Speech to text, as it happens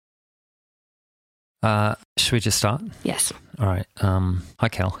Should we just start? Yes. All right. Hi,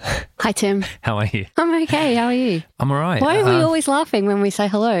 Kel. Hi, Tim. How are you? I'm okay. How are you? I'm all right. Why are we always laughing when we say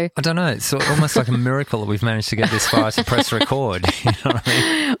hello? I don't know. It's almost like a miracle that we've managed to get this far to press record. You know what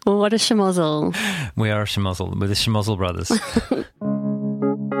I mean? Well, what a schmozzle. We are a schmozzle. We're the Schmozzle Brothers.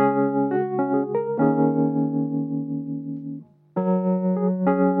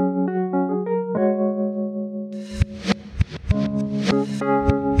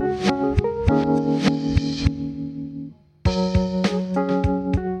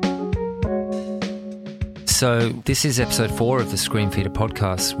 So this is episode 4 of the Screenfeeder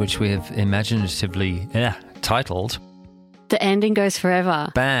podcast, which we have imaginatively titled... The ending goes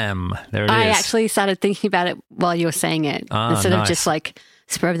forever. Bam! There it is. I actually started thinking about it while you were saying it, instead of just like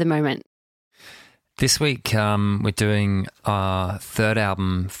spur of the moment. This week we're doing our third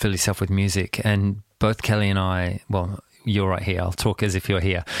album, Fill Yourself With Music, and both Kelly and I, well, you're right here. I'll talk as if you're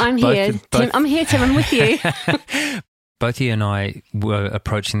here. I'm here, Tim. I'm here, Tim. I'm with you. Both you and I were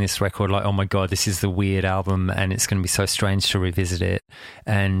approaching this record like, oh my God, this is the weird album and it's going to be so strange to revisit it.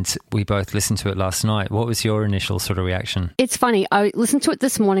 And we both listened to it last night. What was your initial sort of reaction? It's funny. I listened to it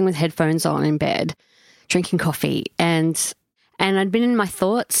this morning with headphones on in bed, drinking coffee, and I'd been in my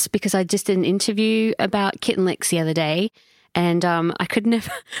thoughts because I just did an interview about Kitten Licks the other day. And I could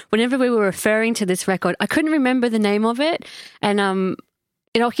never, whenever we were referring to this record, I couldn't remember the name of it. And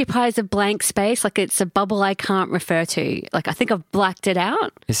it occupies a blank space, like it's a bubble I can't refer to. Like I think I've blacked it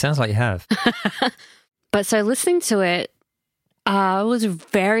out. It sounds like you have. But so listening to it, I was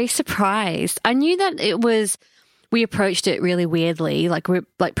very surprised. I knew that we approached it really weirdly, like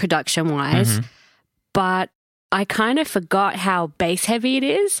production-wise, but I kind of forgot how bass-heavy it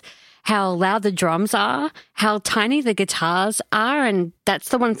is, how loud the drums are, how tiny the guitars are, and that's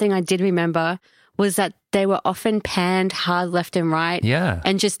the one thing I did remember was that they were often panned hard left and right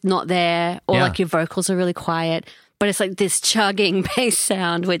and just not there, or like your vocals are really quiet, but it's like this chugging bass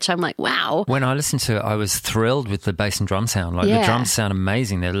sound, which I'm like, wow. When I listened to it, I was thrilled with the bass and drum sound. Like the drums sound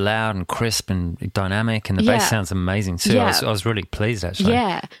amazing. They're loud and crisp and dynamic, and the bass sounds amazing too. I was really pleased actually.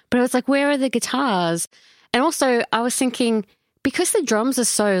 Yeah, but I was like, where are the guitars? And also I was thinking, because the drums are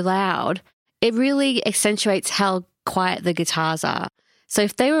so loud, it really accentuates how quiet the guitars are. So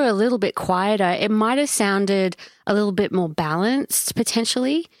if they were a little bit quieter, it might have sounded a little bit more balanced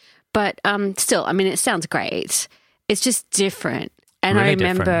potentially. But still, I mean, it sounds great. It's just different. And really I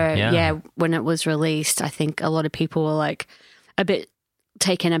remember, when it was released, I think a lot of people were like a bit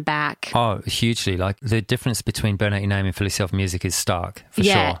taken aback. Oh, hugely. Like the difference between Burn Out Your Name and Fill Yourself Music is stark, for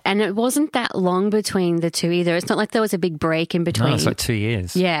sure. Yeah, and it wasn't that long between the two either. It's not like there was a big break in between. No, it's like 2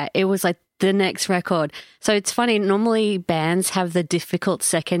 years. Yeah, it was like the next record. So it's funny, normally bands have the difficult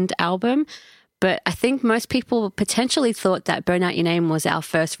second album, but I think most people potentially thought that Burn Out Your Name was our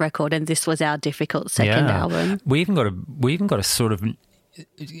first record and this was our difficult second album. We even got a sort of,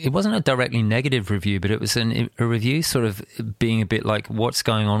 it wasn't a directly negative review, but it was a review sort of being a bit like, what's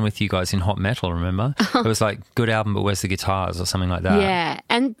going on with you guys in hot metal, remember? It was like, good album, but where's the guitars or something like that. Yeah,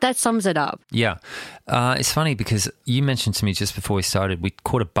 and that sums it up. Yeah. It's funny because you mentioned to me just before we started, we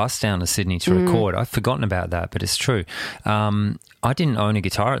caught a bus down to Sydney to record. I've forgotten about that, but it's true. I didn't own a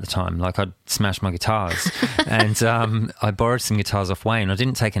guitar at the time. Like I'd smashed my guitars and I borrowed some guitars off Wayne. I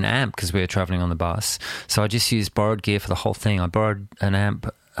didn't take an amp because we were traveling on the bus. So I just used borrowed gear for the whole thing. I borrowed an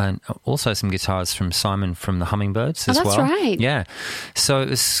amp and also some guitars from Simon from the Hummingbirds as well. That's right. Yeah. So it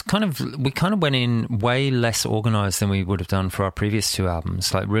was we kind of went in way less organised than we would have done for our previous 2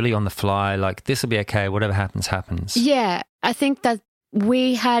 albums. Like really on the fly, like this will be okay. Whatever happens, happens. Yeah. I think that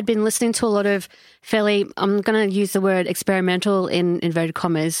we had been listening to a lot of fairly, I'm going to use the word experimental in inverted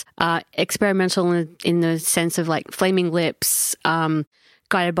commas, experimental in the sense of like Flaming Lips,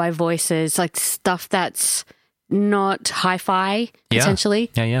 Guided by Voices, like stuff that's not hi-fi, potentially.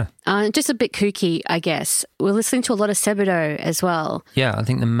 Yeah. Just a bit kooky, I guess. We're listening to a lot of Sebadoh as well. Yeah, I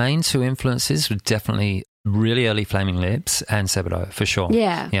think the main 2 influences were definitely really early Flaming Lips and Sebadoh, for sure.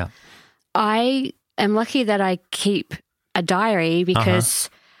 Yeah. I am lucky that I keep a diary because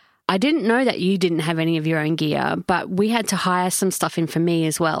I didn't know that you didn't have any of your own gear, but we had to hire some stuff in for me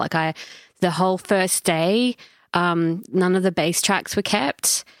as well. Like the whole first day, none of the bass tracks were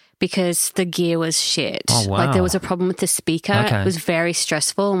kept because the gear was shit. Oh, wow. Like there was a problem with the speaker. Okay. It was very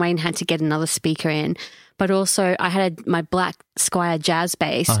stressful and Wayne had to get another speaker in. But also I had my black Squier jazz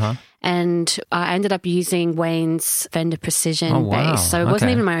bass and I ended up using Wayne's Fender Precision bass. So it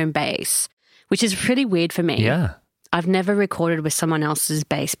wasn't even my own bass, which is pretty weird for me. Yeah. I've never recorded with someone else's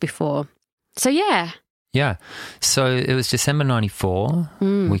bass before. So yeah. Yeah. So it was December 94.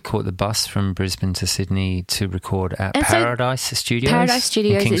 We caught the bus from Brisbane to Sydney to record at Paradise Studios. Paradise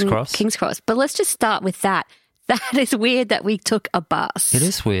Studios in King's Cross. But let's just start with that. That is weird that we took a bus. It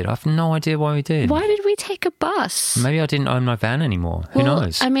is weird. I have no idea why we did. Why did we take a bus? Maybe I didn't own my van anymore. Who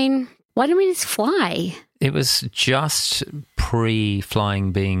knows? I mean, why didn't we just fly? It was just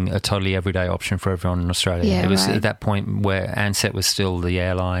pre-flying being a totally everyday option for everyone in Australia. Yeah, it was right. at that point where Ansett was still the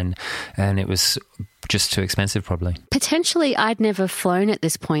airline and it was just too expensive probably. Potentially, I'd never flown at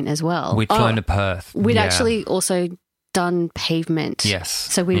this point as well. We'd flown to Perth. We'd Yeah. actually also done Pavement. Yes.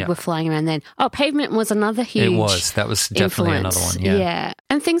 So we were flying around then. Oh, Pavement was another huge It was. That was definitely influence. another one. Yeah.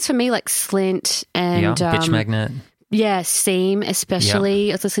 And things for me like Slint and Bitch Magnet. Yeah, Seam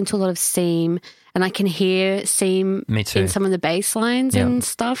especially. I was listening to a lot of Seam and I can hear Seam Me too. in some of the bass lines and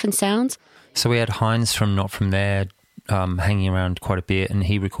stuff and sounds. So we had Heinz from Not From There hanging around quite a bit, and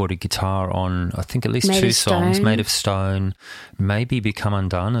he recorded guitar on, I think, at least Made two of songs, Stone. Made of Stone, maybe Become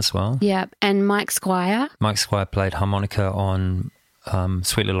Undone as well. Yeah, and Mike Squire. Mike Squire played harmonica on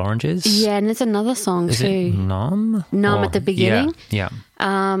Sweet Little Oranges. Yeah, and there's another song Is too. it Numb? Numb at the beginning. Yeah.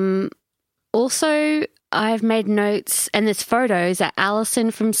 Also, I've made notes, and there's photos that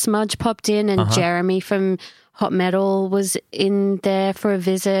Alison from Smudge popped in, and Jeremy from Hot Metal was in there for a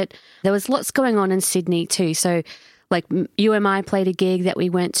visit. There was lots going on in Sydney too. So, like, UMI played a gig that we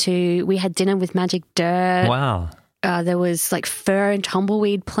went to. We had dinner with Magic Dirt. Wow. There was like Fur and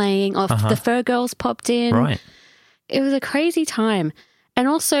Tumbleweed playing. Oh, the Fur Girls popped in. Right. It was a crazy time. And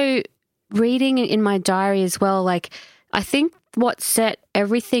also reading in my diary as well, like, I think what set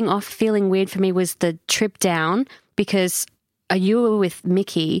everything off feeling weird for me was the trip down, because you were with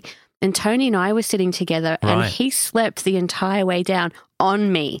Mickey and Tony and I were sitting together and he slept the entire way down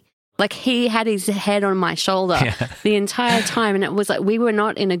on me. Like, he had his head on my shoulder the entire time, and it was like we were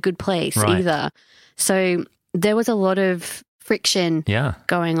not in a good place either. So there was a lot of friction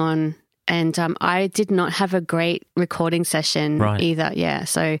going on, and I did not have a great recording session either. Yeah.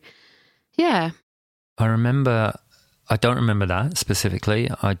 So, yeah. I don't remember that specifically.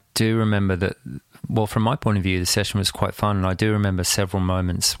 I do remember that, well, from my point of view, the session was quite fun. And I do remember several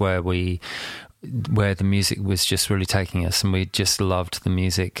moments where the music was just really taking us, and we just loved the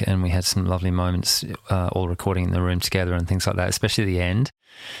music, and we had some lovely moments all recording in the room together and things like that, especially the end.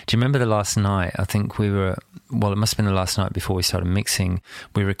 Do you remember the last night? I think it must have been the last night before we started mixing.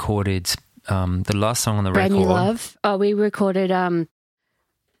 We recorded the last song on the Brand record. New Love. Oh, we recorded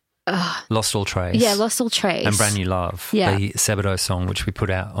Lost All Trace. Yeah, Lost All Trace. And Brand New Love, Yeah. the Sebado song, which we put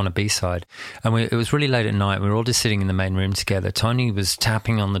out on a B-side. And it was really late at night. We were all just sitting in the main room together. Tony was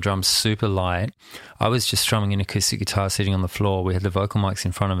tapping on the drums super light. I was just strumming an acoustic guitar sitting on the floor. We had the vocal mics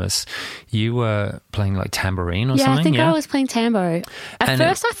in front of us. You were playing like tambourine or something? I think I was playing tambo. At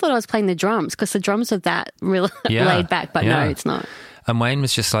first I thought I was playing the drums, because the drums are that real laid back, but no, it's not. And Wayne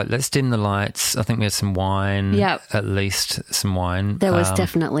was just like, let's dim the lights. I think we had some wine, at least some wine. There was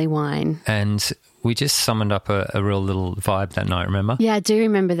definitely wine. And we just summoned up a real little vibe that night, remember? Yeah, I do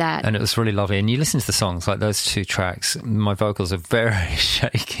remember that. And it was really lovely. And you listen to the songs, like those two tracks, my vocals are very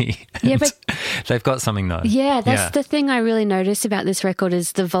shaky. Yeah, but they've got something though. Yeah, that's the thing I really noticed about this record,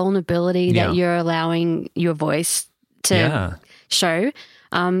 is the vulnerability that you're allowing your voice to show.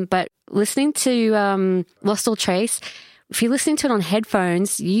 But listening to Lost All Trace, if you're listening to it on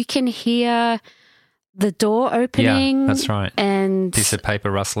headphones, you can hear the door opening. Yeah, that's right. And piece of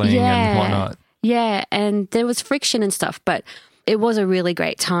paper rustling and whatnot. Yeah, and there was friction and stuff, but it was a really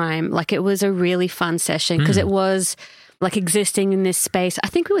great time. Like, it was a really fun session, because it was like existing in this space. I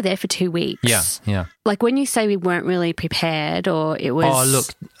think we were there for 2 weeks. Yeah. Like, when you say we weren't really prepared, or it was... Oh, look,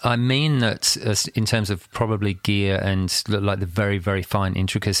 I mean that in terms of probably gear and like the very, very fine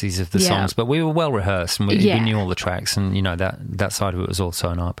intricacies of the songs, but we were well rehearsed, and we knew all the tracks, and, you know, that side of it was all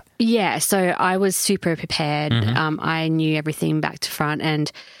sewn up. Yeah, so I was super prepared. I knew everything back to front,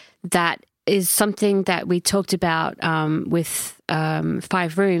 and that is something that we talked about with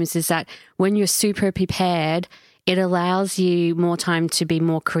 5 Rooms, is that when you're super prepared, it allows you more time to be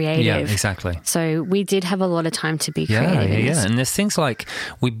more creative. Yeah, exactly. So we did have a lot of time to be creative. Yeah. And there's things like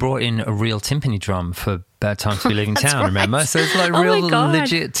we brought in a real timpani drum for Bad Time to Be Leaving Town, remember? So it's like real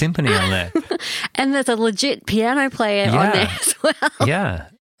legit timpani on there. And there's a legit piano player on there as well. Yeah.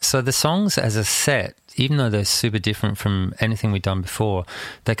 So the songs as a set, even though they're super different from anything we've done before,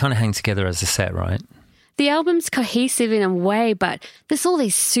 they kind of hang together as a set, right? The album's cohesive in a way, but there's all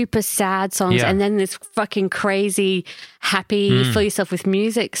these super sad songs and then this fucking crazy, happy, fill yourself with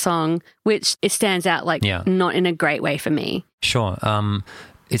music song, which it stands out like not in a great way for me. Sure.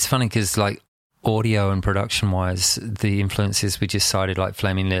 It's funny because like audio and production-wise, the influences we just cited, like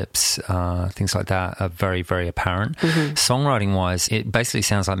Flaming Lips, things like that, are very, very apparent. Songwriting-wise, it basically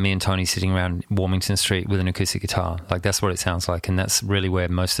sounds like me and Tony sitting around Warmington Street with an acoustic guitar. Like, that's what it sounds like, and that's really where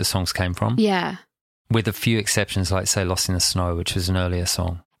most of the songs came from. Yeah. With a few exceptions, like, say, Lost in the Snow, which was an earlier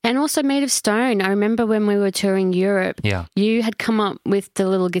song. And also Made of Stone. I remember when we were touring Europe, you had come up with the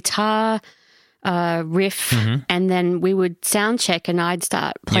little guitar riff, and then we would sound check and I'd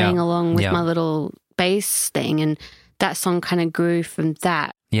start playing along with my little bass thing, and that song kind of grew from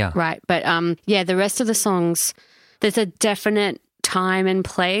that. Yeah. Right. But the rest of the songs, there's a definite time and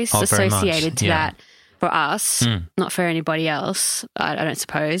place associated to that for us, not for anybody else, I don't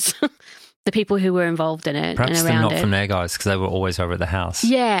suppose. The people who were involved in it. Perhaps and they're around not it. from there, guys, because they were always over at the house.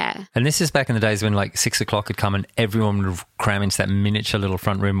 Yeah. And this is back in the days when like 6 o'clock had come and everyone would cram into that miniature little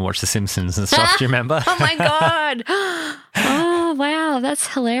front room and watch The Simpsons and stuff. Do you remember? Oh, my God. Oh, wow.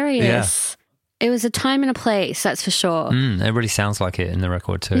 That's hilarious. Yeah. It was a time and a place, that's for sure. It really sounds like it in the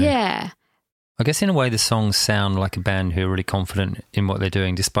record too. Yeah. I guess in a way the songs sound like a band who are really confident in what they're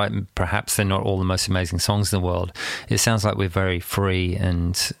doing, despite perhaps they're not all the most amazing songs in the world. It sounds like we're very free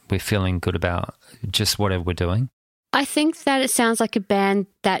and we're feeling good about just whatever we're doing. I think that it sounds like a band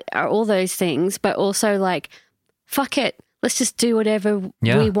that are all those things, but also like, fuck it, let's just do whatever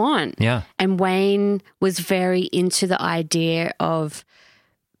we want. Yeah. And Wayne was very into the idea of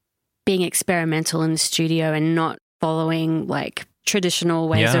being experimental in the studio and not following like traditional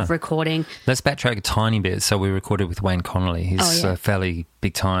ways of recording. Let's backtrack a tiny bit. So we recorded with Wayne Connolly. He's a fairly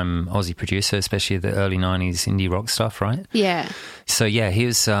big-time Aussie producer, especially the early 90s indie rock stuff, right? Yeah. So, he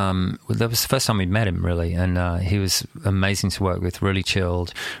was, that was the first time we'd met him, really, and he was amazing to work with, really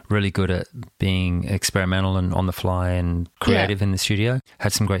chilled, really good at being experimental and on the fly and creative in the studio.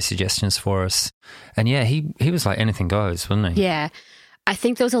 Had some great suggestions for us. And, he was like anything goes, wasn't he? Yeah. I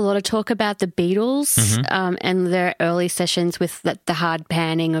think there was a lot of talk about the Beatles and their early sessions with the hard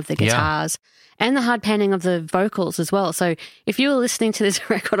panning of the guitars and the hard panning of the vocals as well. So if you were listening to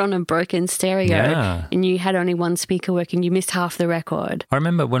this record on a broken stereo and you had only one speaker working, you missed half the record. I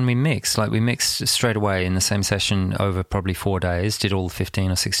remember when we mixed straight away in the same session over probably 4 days, did all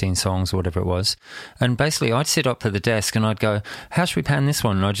 15 or 16 songs or whatever it was. And basically I'd sit up at the desk and I'd go, how should we pan this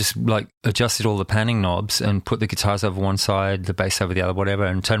one? And I just like adjusted all the panning knobs and put the guitars over one side, the bass over the other, whatever,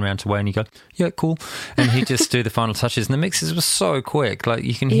 and turn around to Wayne and you go, yeah, cool. And he'd just do the final touches. And the mixes were so quick. Like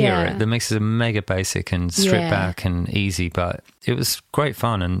you can hear it. The mixes are mega basic and stripped back and easy, but it was great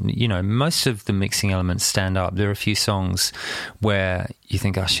fun. And, most of the mixing elements stand up. There are a few songs where you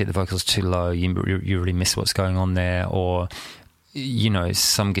think, oh shit, the vocals are too low. You really miss what's going on there. Or,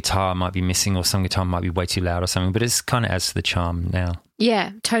 some guitar might be missing or some guitar might be way too loud or something, but it's kind of adds to the charm now.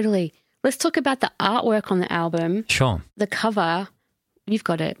 Yeah, totally. Let's talk about the artwork on the album. Sure. The cover. You've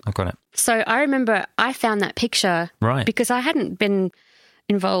got it. I've got it. So I remember I found that picture because I hadn't been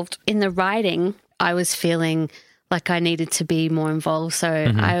involved in the writing. I was feeling like I needed to be more involved. So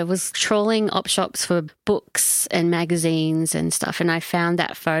I was trawling op shops for books and magazines and stuff, and I found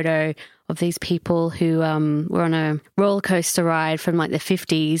that photo of these people who were on a roller coaster ride from like the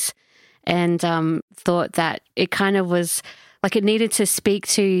 50s and thought that it kind of was like it needed to speak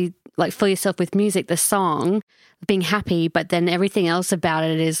to like Fill Yourself with Music, the song, being happy, but then everything else about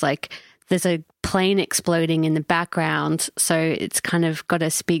it is like there's a plane exploding in the background. So it's kind of got to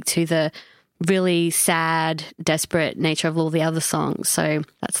speak to the really sad, desperate nature of all the other songs. So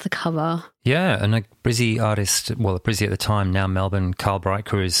that's the cover. Yeah, and a Brizzy artist, a Brizzy at the time, now Melbourne, Carl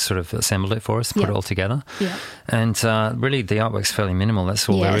Brightcrew sort of assembled it for us, put it all together. Yeah. And really the artwork's fairly minimal, that's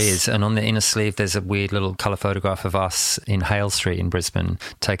all there is. And on the inner sleeve there's a weird little colour photograph of us in Hale Street in Brisbane,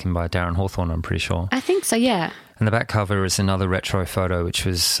 taken by Darren Hawthorne, I'm pretty sure. I think so, yeah. And the back cover is another retro photo which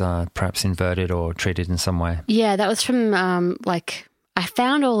was perhaps inverted or treated in some way. Yeah, that was from I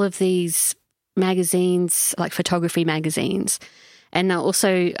found all of these magazines, like photography magazines, and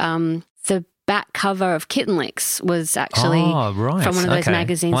also the back cover of Kitten Licks was actually from one of those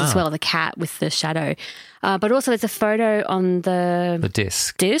magazines as well, the cat with the shadow. But also there's a photo on the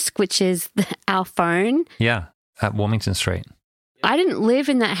disc, which is our phone. Yeah, at Warmington Street. I didn't live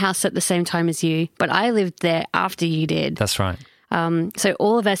in that house at the same time as you, but I lived there after you did. That's right. So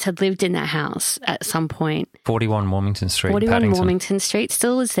all of us had lived in that house at some point. 41 Warmington Street, 41 Paddington. Warmington Street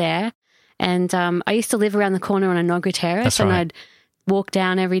still is there. And I used to live around the corner on a Nogra Terrace, and I'd walk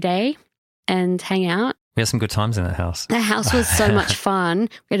down every day and hang out. We had some good times in that house. The house was so much fun.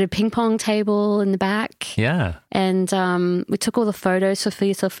 We had a ping pong table in the back. Yeah. And we took all the photos for Fill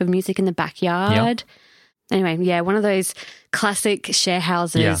Yourself with Music in the backyard. Yep. Anyway, yeah, one of those classic share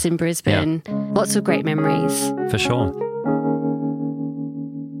houses in Brisbane. Lots of great memories. For sure.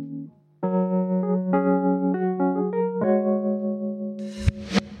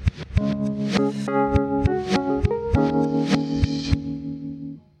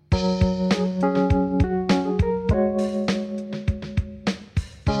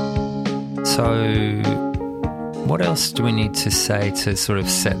 So what else do we need to say to sort of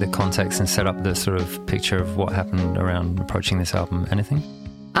set the context and set up the sort of picture of what happened around approaching this album? Anything?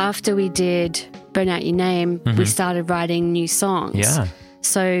 After we did Burn Out Your Name, we started writing new songs. Yeah.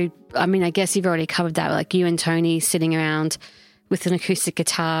 So, I mean, I guess you've already covered that, like you and Tony sitting around with an acoustic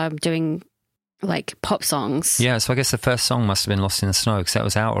guitar doing like pop songs. Yeah, so I guess the first song must have been Lost in the Snow because that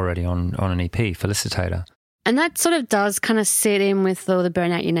was out already on an EP, Felicitator. And that sort of does kind of sit in with all the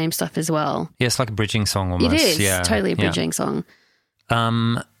Burn Out Your Name stuff as well. Yeah, it's like a bridging song almost. It is, yeah, totally a bridging song.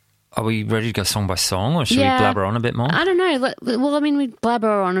 Are we ready to go song by song or should we blabber on a bit more? I don't know. Well, I mean, we blabber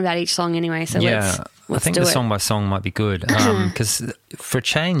on about each song anyway, so let's I think do the it. song by song might be good because for a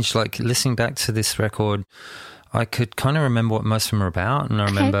change, like listening back to this record, I could kind of remember what most of them are about and I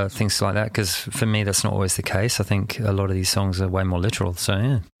remember things like that because for me that's not always the case. I think a lot of these songs are way more literal. So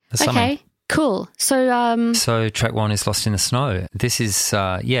yeah, that's something. Cool. So track 1 is Lost in the Snow. This is,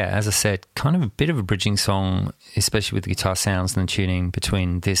 as I said, kind of a bit of a bridging song, especially with the guitar sounds and the tuning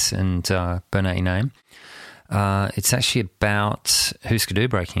between this and Burn Out Your Name. It's actually about Hüsker Dü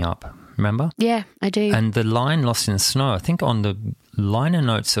breaking up, remember? Yeah, I do. And the line Lost in the Snow, I think on the liner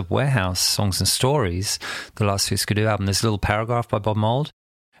notes of Warehouse Songs and Stories, the last Hüsker Dü album, there's a little paragraph by Bob Mould.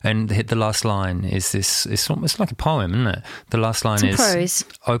 And the last line is this, it's almost like a poem, isn't it? The last line is, prose.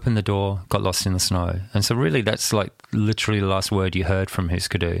 Open the door, got lost in the snow. And so really that's like literally the last word you heard from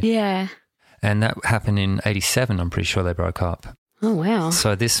Hüsker Dü. Yeah. And that happened in 87, I'm pretty sure they broke up. Oh, wow.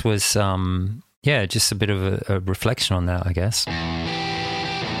 So this was, just a bit of a reflection on that, I guess.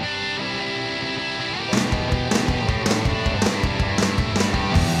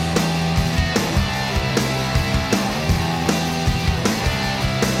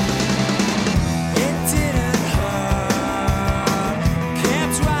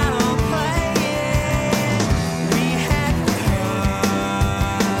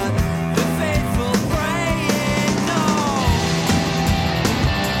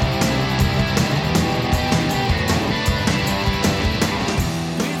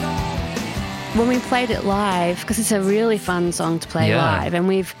 When we played it live, because it's a really fun song to play live, and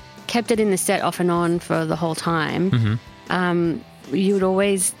we've kept it in the set off and on for the whole time, you would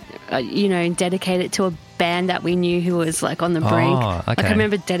always, dedicate it to a band that we knew who was like on the brink. Oh, okay. Like I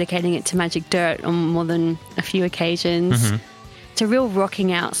remember dedicating it to Magic Dirt on more than a few occasions. It's a real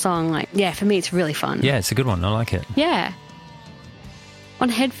rocking out song. Like, yeah, for me, it's really fun. Yeah, it's a good one. I like it. Yeah. On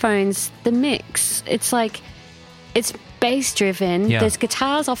headphones, the mix, it's like, it's bass driven. Yeah. There's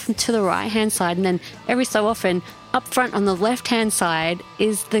guitars off to the right hand side, and then every so often up front on the left hand side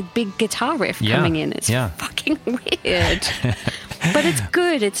is the big guitar riff coming in. It's fucking weird. But it's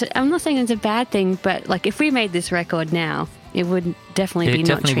good. I'm not saying it's a bad thing, but like if we made this record now, it would definitely be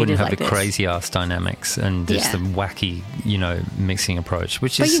not treated like this. It definitely wouldn't have the crazy ass dynamics and just the wacky, mixing approach,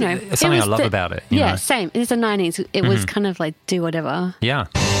 which is something I love about it. Yeah, same. It's the 90s. It was kind of like do whatever. Yeah.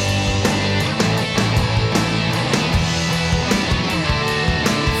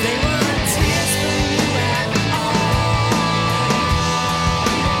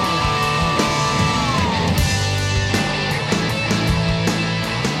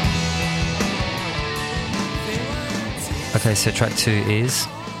 Okay, so track 2 is?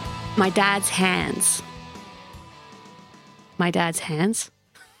 My Dad's Hands. My Dad's Hands?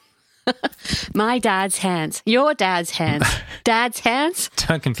 My Dad's Hands. Your Dad's Hands. Dad's Hands?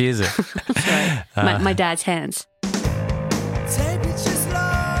 Don't confuse it. Sorry. My Dad's Hands.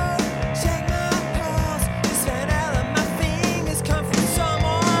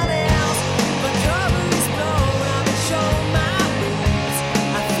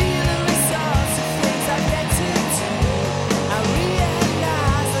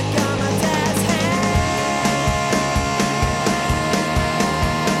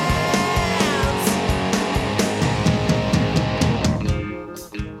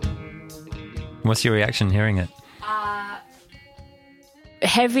 What's your reaction hearing it?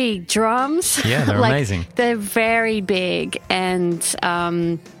 Heavy drums. Yeah, they're amazing. They're very big, and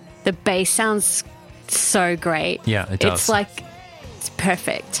the bass sounds so great. Yeah, it does. It's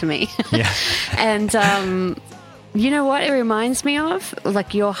perfect to me. Yeah. And you know what it reminds me of?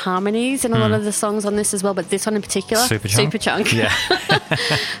 Like your harmonies in a lot of the songs on this as well, but this one in particular. Superchunk. Yeah.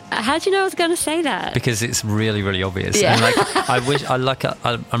 How'd you know I was going to say that? Because it's really, really obvious. Yeah.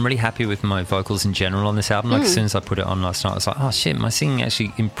 And I'm really happy with my vocals in general on this album. Like as soon as I put it on last night, I was like, oh shit, my singing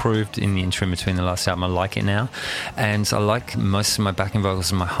actually improved in the interim between the last album. I like it now. And I like most of my backing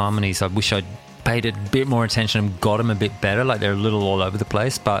vocals and my harmonies. I wish I'd paid a bit more attention and got them a bit better. Like they're a little all over the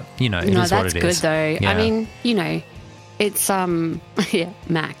place, but it is what it is. No, that's good though. Yeah. I mean, it's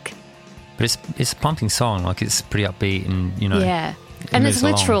Mac. But it's a pumping song. Like it's pretty upbeat and Yeah. And moves it's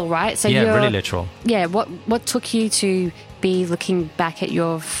along. literal, right? So Yeah, you're, really literal. Yeah, what took you to be looking back at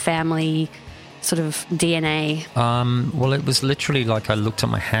your family sort of DNA? Well, it was literally like I looked at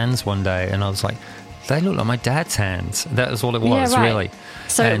my hands one day and I was like, they look like my dad's hands. That was all it was, really.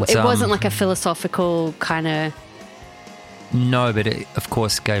 So And, it wasn't like a philosophical kind of... No, but it, of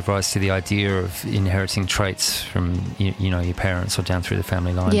course, gave rise to the idea of inheriting traits from, you know, your parents or down through the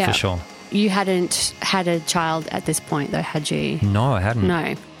family line, for sure. You hadn't had a child at this point, though, had you? No, I hadn't.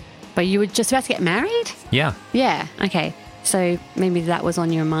 No. But you were just about to get married? Yeah. Yeah, okay. So maybe that was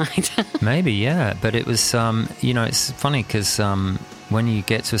on your mind. Maybe, yeah. But it was, you know, it's funny because when you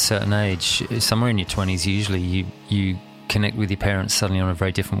get to a certain age, somewhere in your 20s, usually you connect with your parents suddenly on a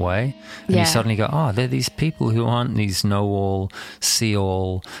very different way. And you suddenly go, oh, they're these people who aren't these know-all,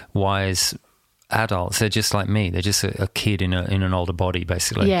 see-all, wise adults. They're just like me. They're just a kid in an older body,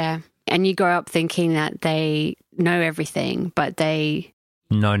 basically. Yeah. And you grow up thinking that they know everything, but they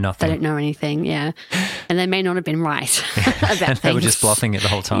know nothing. They don't know anything, yeah. And they may not have been right about things. They were just bluffing it the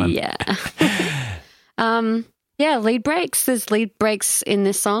whole time. Yeah. Yeah, lead breaks. There's lead breaks in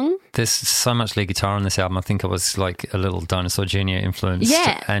this song. There's so much lead guitar on this album. I think I was like a little Dinosaur Jr. influenced.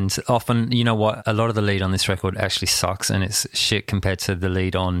 Yeah. And often, you know what, a lot of the lead on this record actually sucks and it's shit compared to the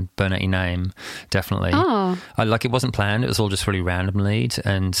lead on Burn Out Your Name, definitely. Oh. Like it wasn't planned. It was all just really random lead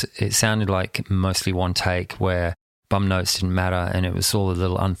and it sounded like mostly one take where bum notes didn't matter and it was all a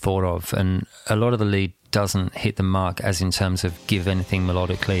little unthought of. And a lot of the lead doesn't hit the mark as in terms of give anything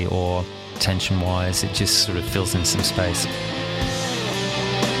melodically or tension-wise. It just sort of fills in some space.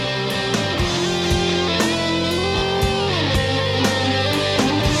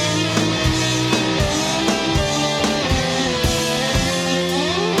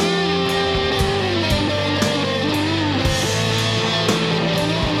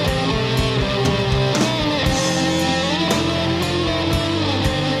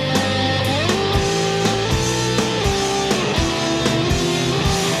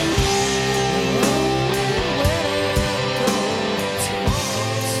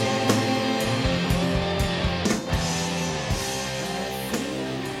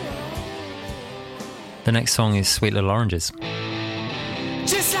 The next song is Sweet Little Oranges.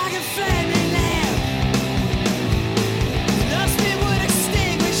 Just like a flaming lamp, nothing would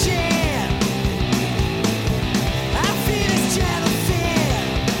extinguish it. I feel its gentle fear.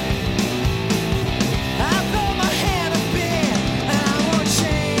 I blow my head a bit, and I won't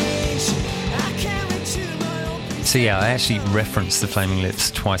change. I can't reach to my own peace. So yeah, I actually reference the Flaming Lips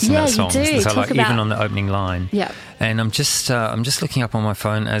twice in Yeah, that you song. do. So Talk like about- even on the opening line. Yeah. And I'm just looking up on my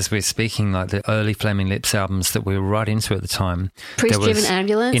phone as we're speaking, like the early Flaming Lips albums that we were right into at the time. Priest-Driven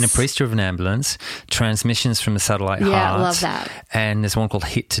Ambulance. In a Priest-Driven Ambulance, Transmissions from the Satellite Heart. Yeah, I love that. And there's one called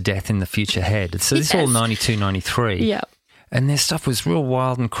Hit to Death in the Future Head. So this is all Yes. 92, 93. Yeah. And their stuff was real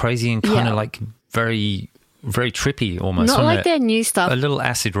wild and crazy and kind Yeah. of like very, very trippy almost. Not wasn't like it? their new stuff. A little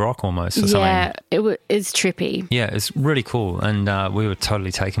acid rock almost or Yeah, something. it's trippy. Yeah, it's really cool. And we were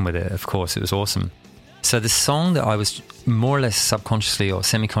totally taken with it, of course. It was awesome. So the song that I was more or less subconsciously or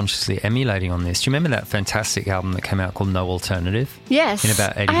semi-consciously emulating on this, do you remember that fantastic album that came out called No Alternative? Yes. In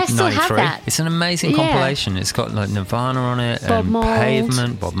about I still have 93? that. It's an amazing Yeah. compilation. It's got like Nirvana on it, Bob and Mould.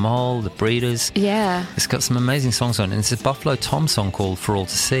 Pavement, Bob Mould, The Breeders. Yeah. It's got some amazing songs on it. And it's a Buffalo Tom song called For All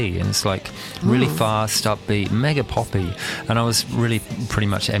to See. And it's like really fast, upbeat, mega poppy. And I was really pretty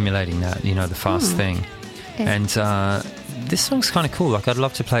much emulating that, you know, the fast thing. Okay. And this song's kind of cool. Like, I'd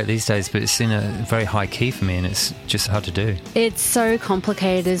love to play it these days, but it's in a very high key for me and it's just hard to do. It's so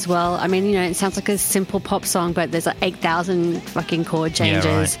complicated as well. I mean, you know, it sounds like a simple pop song, but there's like 8,000 fucking chord changes.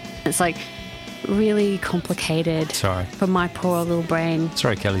 Yeah, right. It's like really complicated Sorry. for my poor little brain.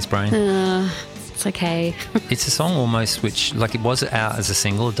 Sorry, Kelly's brain. It's okay. It's a song almost which, like, it was out as a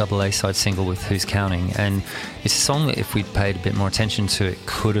single, a double A-side single with Who's Counting, and it's a song that if we'd paid a bit more attention to, it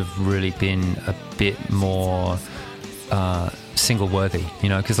could have really been a bit more single worthy, you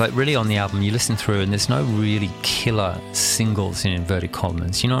know, because like really on the album you listen through and there's no really killer singles in inverted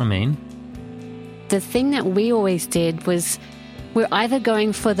commas, you know what I mean? The thing that we always did was we're either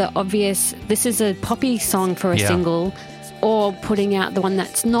going for the obvious, this is a poppy song for a Yeah. single, or putting out the one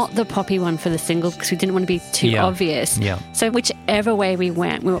that's not the poppy one for the single because we didn't want to be too Yeah. obvious. Yeah. So whichever way we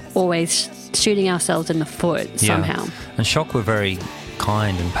went, we were always shooting ourselves in the foot somehow. And Shock were very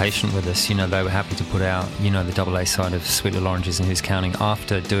kind and patient with us, you know, they were happy to put out, you know, the double A side of Sweet Little Oranges and Who's Counting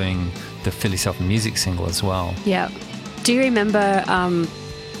after doing the Feel Yourself in Music single as well. Yeah. Do you remember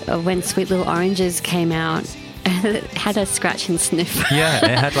when Sweet Little Oranges came out? It had a scratch and sniff. Yeah,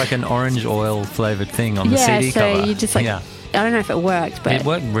 it had like an orange oil flavoured thing on the CD so cover. you just like, yeah. I don't know if it worked, but It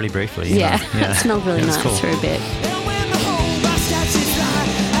worked really briefly. you yeah, know. it smelled really It was nice cool. for a bit. And when the whole bus stops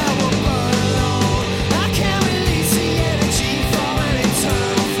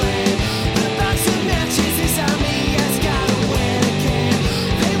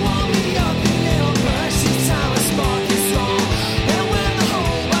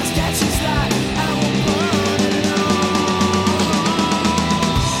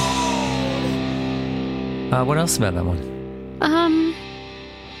else about that one?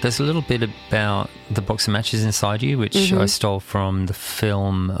 There's a little bit about the box of matches inside you, which I stole from the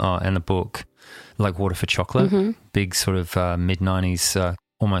film and the book, like Water for Chocolate. Big sort of mid-90s,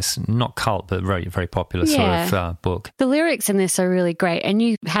 almost not cult, but very, very popular sort of book. The lyrics in this are really great, and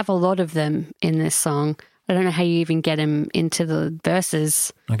you have a lot of them in this song. I don't know how you even get them into the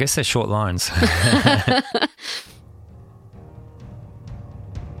verses. I guess they're short lines.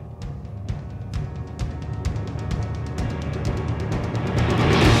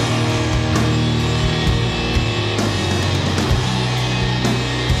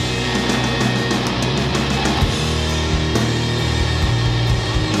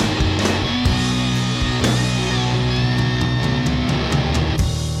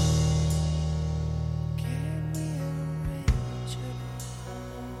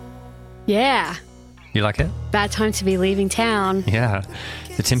 Yeah. You like it? Bad time to be leaving town. Yeah.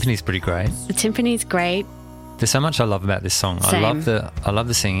 The timpani's pretty great. The timpani's great. There's so much I love about this song. Same. I love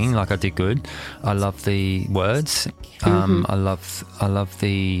the singing, like I did good. I love the words. I love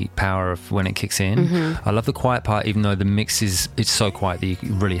the power of when it kicks in. I love the quiet part, even though the mix it's so quiet that you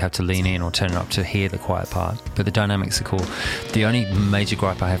really have to lean in or turn it up to hear the quiet part. But the dynamics are cool. The only major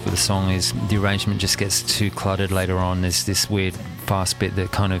gripe I have with the song is the arrangement just gets too cluttered later on. There's this weird fast bit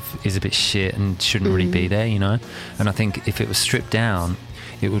that kind of is a bit shit and shouldn't really be there, you know? And I think if it was stripped down,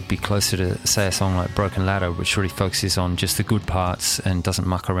 it would be closer to, say, a song like Broken Ladder, which really focuses on just the good parts and doesn't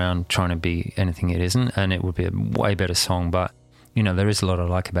muck around trying to be anything it isn't, and it would be a way better song. But, you know, there is a lot I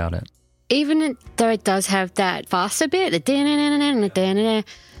like about it. Even though it does have that faster bit, the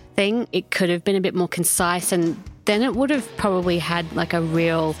thing, it could have been a bit more concise, and then it would have probably had like a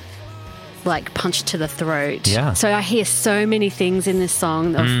real like punch to the throat. Yeah. So I hear so many things in this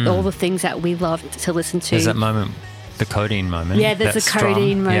song of all the things that we love to listen to. There's that moment, the codeine moment. Yeah, there's a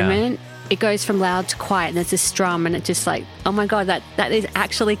codeine strum. moment. Yeah. It goes from loud to quiet, and there's this strum, and it's just like, oh my God, that is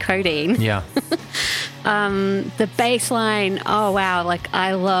actually codeine. Yeah. The bass line, oh wow, like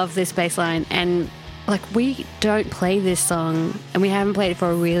I love this bass line, and like we don't play this song, and we haven't played it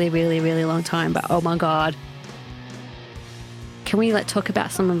for a really, really, really long time, but oh my God. Can we talk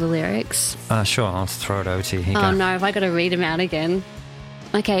about some of the lyrics? Sure, I'll throw it over to you. Here you go. No, have I got to read them out again?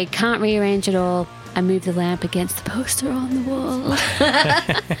 Okay, can't rearrange it all. I move the lamp against the poster on the wall.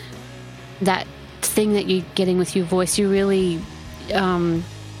 That thing that you're getting with your voice, you really,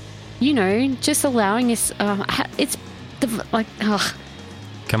 you know, just allowing us. It's like,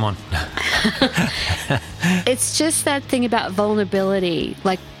 Come on. it's just that thing about vulnerability.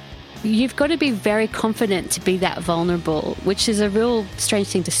 Like, you've got to be very confident to be that vulnerable, which is a real strange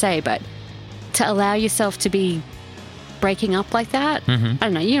thing to say, but to allow yourself to be breaking up like that, I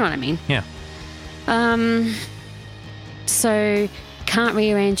don't know, you know what I mean? Yeah. So, can't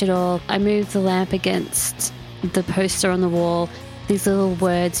rearrange it all. I move the lamp against the poster on the wall. These little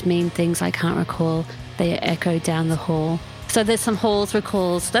words mean things I can't recall. They echo down the hall. So there's some halls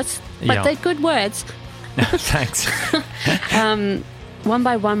recalls. But they're good words. Thanks. One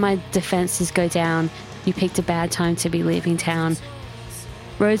by one, my defenses go down. You picked a bad time to be leaving town.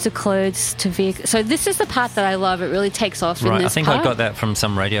 Roads are closed to vehicles. So this is the part that I love. It really takes off in Right, this I think part. I got that from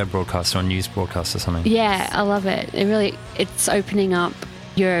some radio broadcast or news broadcast or something. Yeah, I love it. It's opening up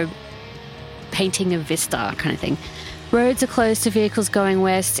your painting a vista kind of thing. Roads are closed to vehicles going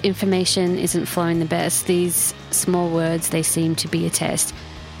west. Information isn't flowing the best. These small words, they seem to be a test.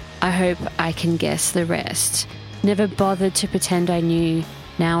 I hope I can guess the rest. Never bothered to pretend I knew.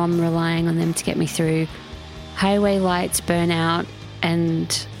 Now I'm relying on them to get me through. Highway lights burn out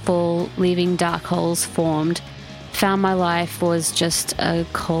and fall, leaving dark holes formed. Found my life was just a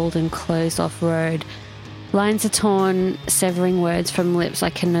cold and closed off road. Lines are torn, severing words from lips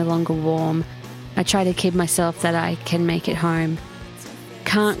I can no longer warm. I try to kid myself that I can make it home.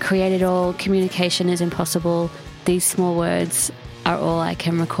 Can't create it all, communication is impossible. These small words are all I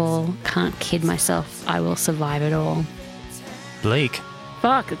can recall. Can't kid myself, I will survive it all. Bleak.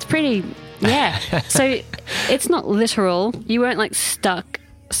 Fuck, it's pretty, yeah. So it's not literal. You weren't like stuck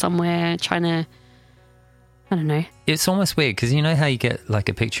somewhere trying to, I don't know. It's almost weird because you know how you get like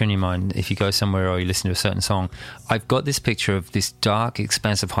a picture in your mind if you go somewhere or you listen to a certain song. I've got this picture of this dark,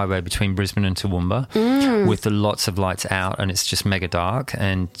 expansive highway between Brisbane and Toowoomba with the lots of lights out, and it's just mega dark,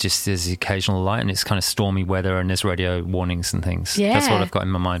 and just there's the occasional light, and it's kind of stormy weather, and there's radio warnings and things. Yeah. That's what I've got in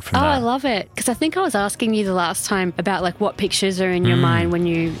my mind from Oh, that. I love it. Because I think I was asking you the last time about like what pictures are in your mind when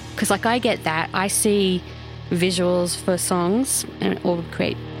you, because like I get that. I see visuals for songs or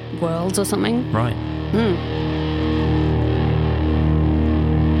create worlds or something. Right.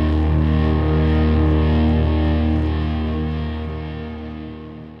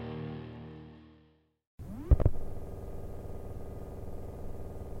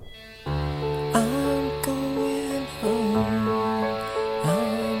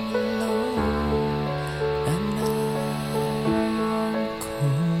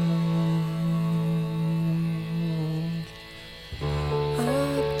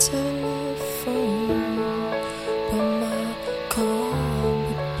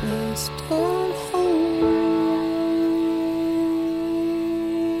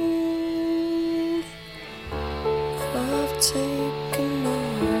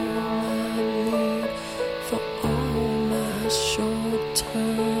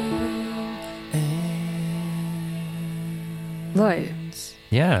 Low.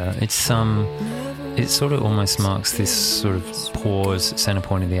 Yeah, it's it sort of almost marks this sort of pause, center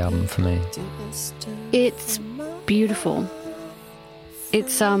point of the album for me. It's beautiful.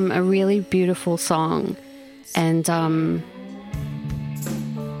 It's a really beautiful song, and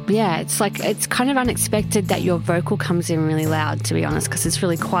yeah, it's kind of unexpected that your vocal comes in really loud, to be honest, because it's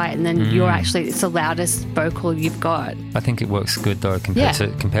really quiet, and then it's the loudest vocal you've got. I think it works good though compared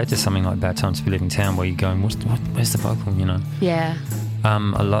to something like Bad Times to Be Leaving Town, where you're going, where's the vocal? You know? Yeah.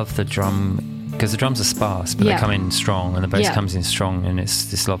 I love the drum. Because the drums are sparse, but they come in strong, and the bass comes in strong, and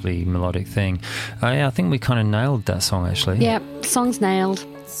it's this lovely melodic thing. Yeah, I think we kind of nailed that song, actually. Yeah, song's nailed.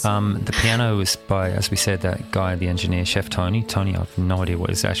 The piano was by, as we said, that guy, the engineer, Chef Tony. Tony, I have no idea what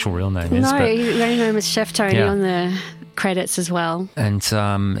his actual real name is. No, we only know him as Chef Tony on the credits as well. And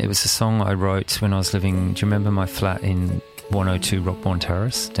it was a song I wrote when I was living... Do you remember my flat in 102 Rockbourne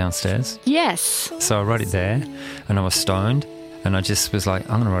Terrace downstairs? Yes. So I wrote it there, and I was stoned. And I just was like,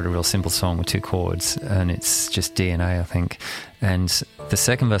 I'm going to write a real simple song with 2 chords, and it's just DNA, I think. And the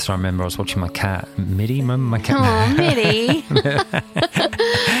second verse I remember, I was watching my cat, Mitty, remember my cat? Oh, Mitty.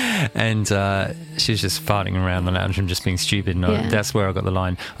 And she was just farting around the lounge room, just being stupid. And that's where I got the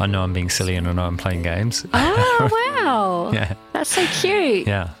line, I know I'm being silly and I know I'm playing games. Oh, wow. Yeah. That's so cute.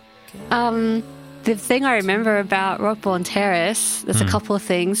 Yeah. The thing I remember about Rockbourne Terrace, there's a couple of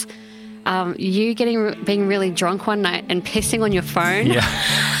things. You being really drunk one night and pissing on your phone. Yeah,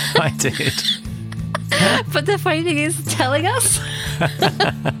 I did. But the funny thing is telling us.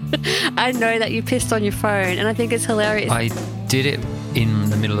 I know that you pissed on your phone, and I think it's hilarious. I did it in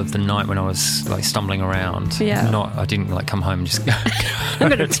the middle of the night when I was like stumbling around. Yeah. I didn't like come home and just go. I'm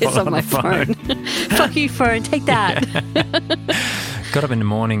going to piss on my phone. Fuck you, phone. Take that. Yeah. Got up in the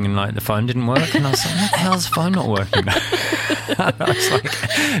morning and like the phone didn't work, and I was like, what the hell's the phone not working? I was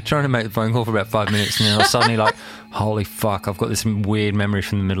like trying to make the phone call for about 5 minutes, and then I was suddenly like, holy fuck, I've got this weird memory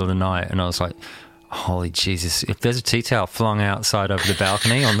from the middle of the night, and I was like, holy Jesus, if there's a tea towel flung outside over the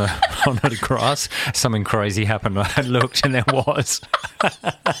balcony on the grass, something crazy happened. I looked and there was.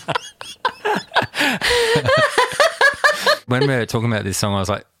 When we were talking about this song, I was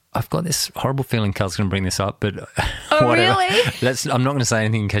like, I've got this horrible feeling Kel's going to bring this up, but whatever. Really? I'm not going to say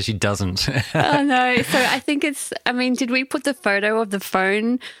anything in case she doesn't. Oh, no. So I think did we put the photo of the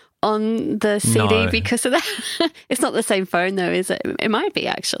phone on the CD because of that? It's not the same phone though, is it? It might be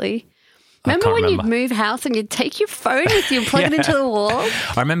actually. Remember when you'd move house and you'd take your phone with you and plug it into the wall?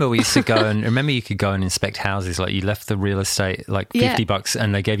 I remember we used to go and you could go and inspect houses. Like you left the real estate like $50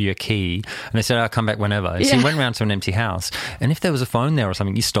 and they gave you a key and they said, I'll come back whenever. So you went around to an empty house and if there was a phone there or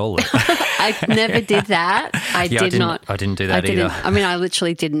something, you stole it. I never did that. I did not. I didn't do that either. I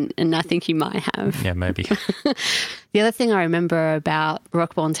literally didn't, and I think you might have. Yeah, maybe. The other thing I remember about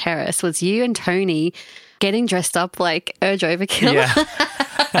Rockbourne Terrace was you and Tony getting dressed up like Urge Overkill. Yeah.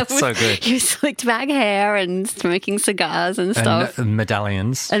 That's so good. You slicked back hair and smoking cigars and stuff. And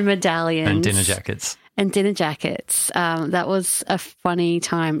medallions. And medallions. And dinner jackets. That was a funny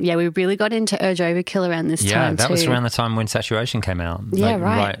time. Yeah, we really got into Urge Overkill around this time too. Yeah, that was around the time when Saturation came out. Yeah,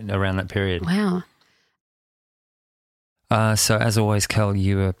 right. Right around that period. Wow. So as always, Kel,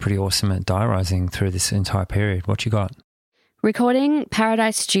 you were pretty awesome at diarising through this entire period. What you got? Recording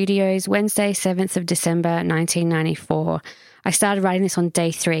Paradise Studios, Wednesday, 7th of December, 1994. I started writing this on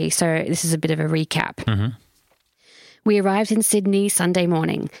day 3, so this is a bit of a recap. Mm-hmm. We arrived in Sydney Sunday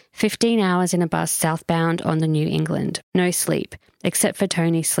morning, 15 hours in a bus southbound on the New England. No sleep, except for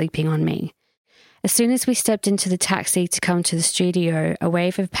Tony sleeping on me. As soon as we stepped into the taxi to come to the studio, a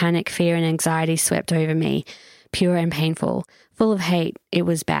wave of panic, fear and anxiety swept over me, pure and painful, full of hate. It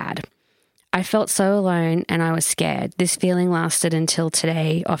was bad. I felt so alone and I was scared. This feeling lasted until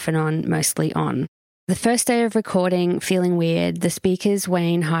today, off and on, mostly on. The first day of recording, feeling weird, the speakers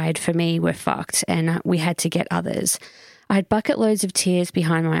Wayne hired for me were fucked and we had to get others. I had bucket loads of tears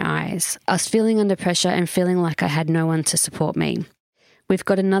behind my eyes. I was feeling under pressure and feeling like I had no one to support me. We've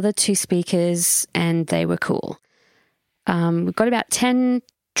got another 2 speakers and they were cool. We've got about 10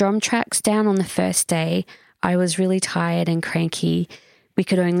 drum tracks down on the first day. I was really tired and cranky. We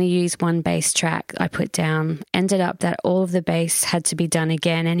could only use 1 bass track I put down. Ended up that all of the bass had to be done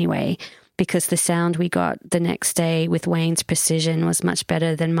again anyway, because the sound we got the next day with Wayne's precision was much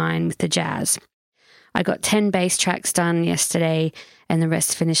better than mine with the jazz. I got 10 bass tracks done yesterday and the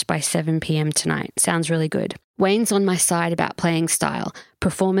rest finished by 7 p.m. tonight. Sounds really good. Wayne's on my side about playing style,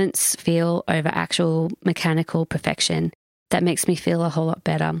 performance, feel over actual mechanical perfection. That makes me feel a whole lot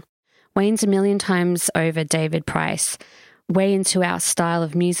better. Wayne's a million times over David Price. Way into our style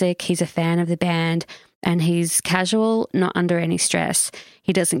of music. He's a fan of the band and he's casual, not under any stress.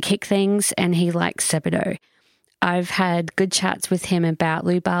 He doesn't kick things and he likes Sebadoh. I've had good chats with him about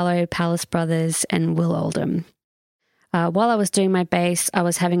Lou Barlow, Palace Brothers, and Will Oldham. While I was doing my bass, I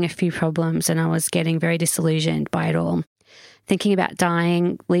was having a few problems and I was getting very disillusioned by it all. Thinking about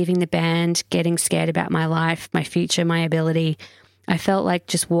dying, leaving the band, getting scared about my life, my future, my ability. I felt like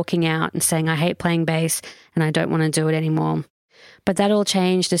just walking out and saying I hate playing bass and I don't want to do it anymore. But that all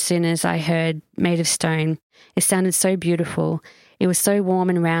changed as soon as I heard Made of Stone. It sounded so beautiful. It was so warm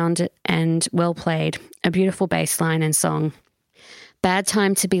and round and well played, a beautiful bass line and song. Bad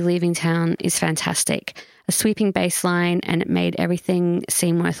Time to Be Leaving Town is fantastic. A sweeping bass line, and it made everything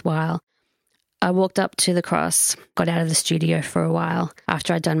seem worthwhile. I walked up to the cross, got out of the studio for a while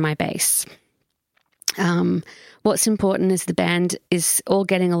after I'd done my bass. What's important is the band is all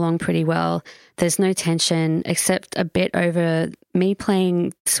getting along pretty well. There's no tension except a bit over me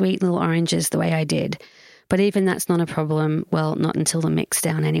playing Sweet Little Oranges the way I did. But even that's not a problem. Well, not until the mix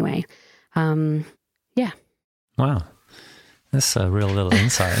down anyway. Yeah. Wow. That's a real little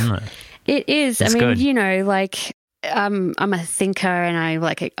insight, isn't it? It is. That's I mean, good. you know, like I'm a thinker and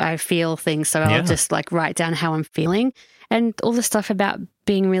I feel things. So I'll just like write down how I'm feeling, and all the stuff about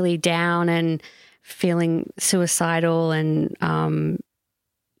being really down and feeling suicidal and,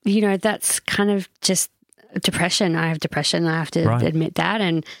 you know, that's kind of just depression. I have depression. I have to admit that.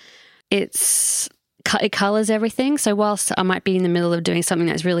 And it colors everything. So whilst I might be in the middle of doing something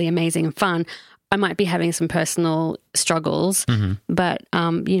that's really amazing and fun, I might be having some personal struggles, but,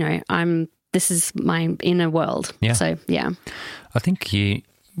 you know, this is my inner world. Yeah. So, yeah. I think you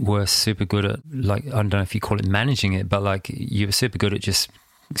were super good at, like, I don't know if you call it managing it, but like you were super good at just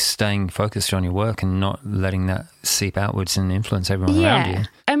staying focused on your work and not letting that seep outwards and influence everyone around you.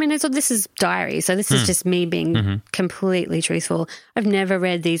 I mean, this is diary, so this is just me being completely truthful. I've never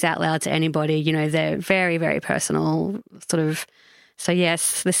read these out loud to anybody. You know, they're very, very personal sort of. So,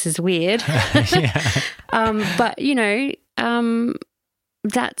 yes, this is weird. But, you know,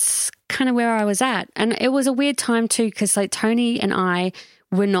 that's kind of where I was at. And it was a weird time too because, like, Tony and I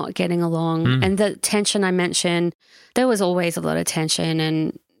were not getting along. And the tension I mentioned, there was always a lot of tension.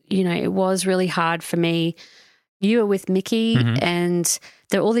 And, you know, it was really hard for me. You were with Mickey and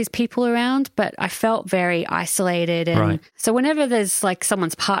there were all these people around, but I felt very isolated. And so whenever there's like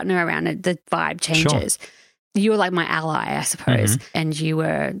someone's partner around it, the vibe changes. Sure. You were like my ally, I suppose, and you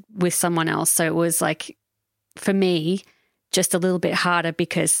were with someone else. So it was like, for me, just a little bit harder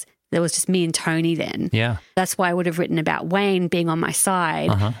because there was just me and Tony then. Yeah. That's why I would have written about Wayne being on my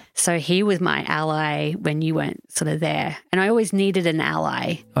side. So he was my ally when you weren't sort of there. And I always needed an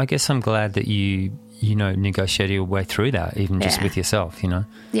ally. I guess I'm glad that you know, negotiated your way through that, even just with yourself, you know?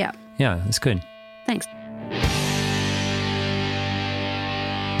 Yeah. Yeah, it's good. Thanks.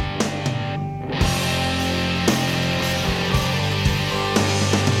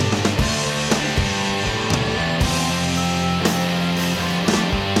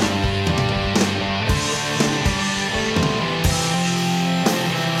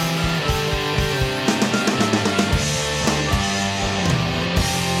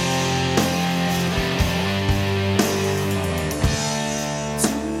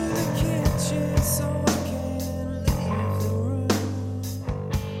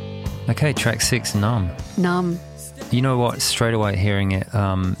 Okay, track 6, Numb. Numb. You know what? Straight away hearing it,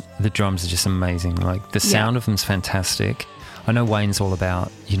 the drums are just amazing. Like, the sound of them's fantastic. I know Wayne's all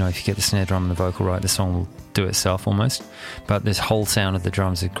about, you know, if you get the snare drum and the vocal right, the song will do itself almost. But this whole sound of the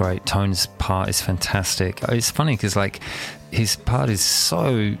drums is great. Tone's part is fantastic. It's funny because, like, his part is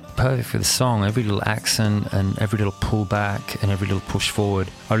so perfect for the song. Every little accent and every little pull back and every little push forward.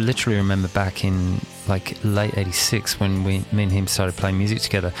 I literally remember back in like late 86 when me and him started playing music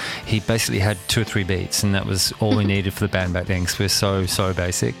together, he basically had 2 or 3 beats and that was all we needed for the band back then because we're so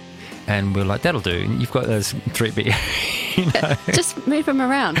basic. And we're like, that'll do. You've got those 3 beats. You know? Just move them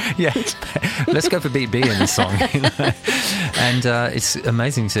around. Yeah. Let's go for beat B in this song. You know? And it's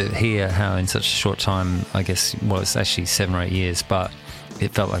amazing to hear how in such a short time, I guess, well, it's actually 7 or 8 years, but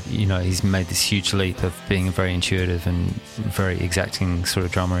it felt like, you know, he's made this huge leap of being a very intuitive and very exacting sort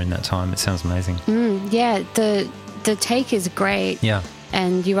of drummer in that time. It sounds amazing. Yeah, the take is great. Yeah.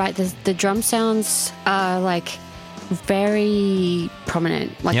 And you're right, the drum sounds are like very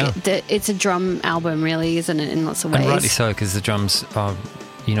prominent. Like it's a drum album, really, isn't it, in lots of ways? And rightly so, because the drums are,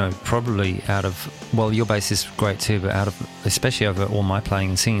 you know, probably out of, well, your bass is great too, but out of, especially over all my playing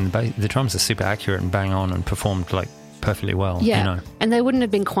and singing, the drums are super accurate and bang on and performed like perfectly well. Yeah, you know? And they wouldn't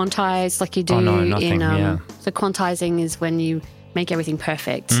have been quantized like you do nothing, in so quantizing is when you make everything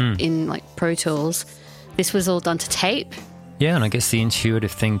perfect in like Pro Tools. This was all done to tape. Yeah, and I guess the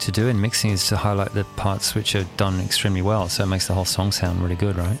intuitive thing to do in mixing is to highlight the parts which are done extremely well, so it makes the whole song sound really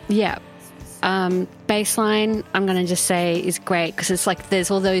good, right? Yeah. Bass line, I'm going to just say, is great because it's like there's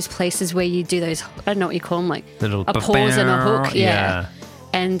all those places where you do those, I don't know what you call them, like Little a pause and a hook. yeah.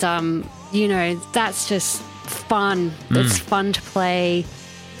 And, you know, that's just fun. It's fun to play,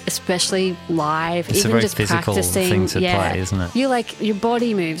 especially live. It's a even very just physical practicing. thing to play, isn't it? You like, your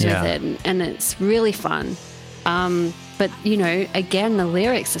body moves Yeah. with it and it's really fun. But, you know, again, the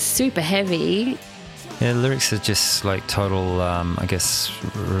lyrics are super heavy. Yeah, the lyrics are just like total, I guess,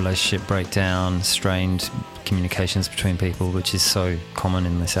 relationship breakdown, strained communications between people, which is so common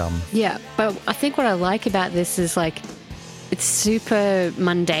in this album. Yeah, but I think what I like about this is like it's super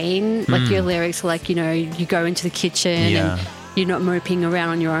mundane. Like your lyrics are like, you know, you go into the kitchen Yeah. and you're not moping around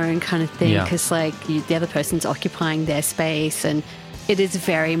on your own kind of thing Yeah. because like the other person's occupying their space, and it is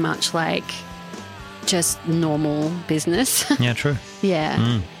very much like just normal business. Yeah, true.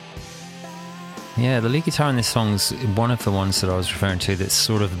 Yeah. Yeah, the lead guitar in this song's one of the ones that I was referring to that's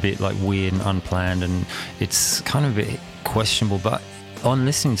sort of a bit like weird and unplanned, and it's kind of a bit questionable, but on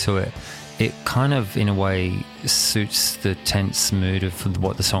listening to it, it kind of in a way suits the tense mood of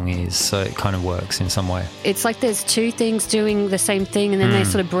what the song is, so it kind of works in some way. It's like there's two things doing the same thing and then they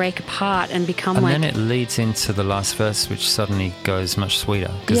sort of break apart and become And like... then it leads into the last verse, which suddenly goes much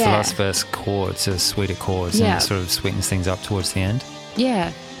sweeter, because the Yeah. last verse chords are sweeter chords, Yeah. and it sort of sweetens things up towards the end.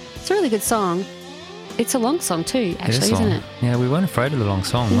 Yeah. It's a really good song. It's a long song too, It is actually, isn't long. it? Yeah, we weren't afraid of the long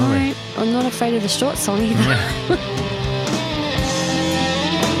song, were No, we? I'm not afraid of the short song either. Yeah.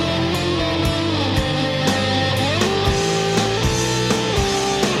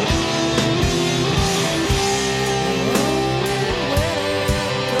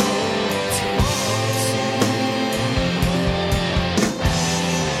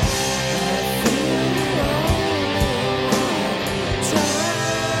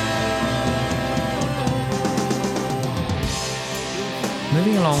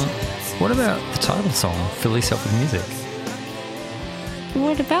 Moving along, what about the title song, Fill Yourself with Music?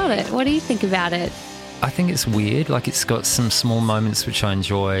 What about it? What do you think about it? I think it's weird. Like, it's got some small moments which I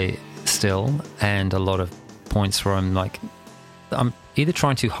enjoy still, and a lot of points where I'm like, I'm either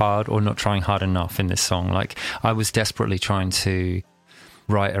trying too hard or not trying hard enough in this song. Like, I was desperately trying to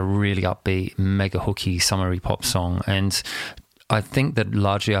write a really upbeat, mega hooky, summery pop song, and I think that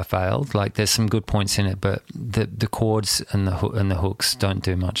largely I failed. Like, there's some good points in it, but the chords and the hooks don't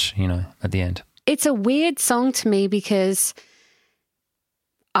do much, you know, at the end. It's a weird song to me because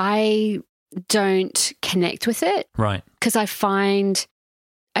I don't connect with it Right. because I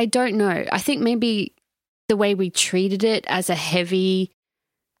don't know. I think maybe the way we treated it as a heavy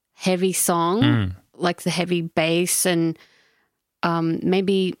song, like the heavy bass, and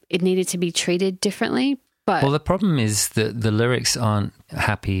maybe it needed to be treated differently. But Well, the problem is that the lyrics aren't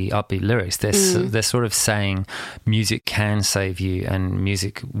happy, upbeat lyrics. They're sort of saying music can save you and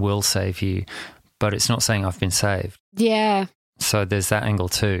music will save you, but it's not saying I've been saved. yeah. So there's that angle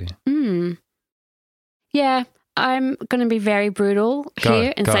too. Yeah, I'm going to be very brutal Go,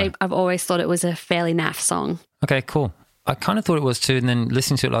 here and go. say I've always thought it was a fairly naff song. Okay, cool. I kind of thought it was too, and then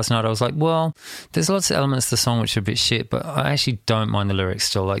listening to it last night, I was like, well, there's lots of elements of the song which are a bit shit, but I actually don't mind the lyrics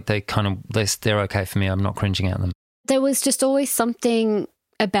still. Like, they're okay for me. I'm not cringing at them. There was just always something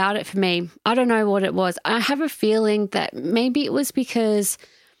about it for me. I don't know what it was. I have a feeling that maybe it was because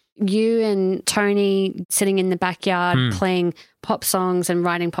you and Tony sitting in the backyard playing pop songs and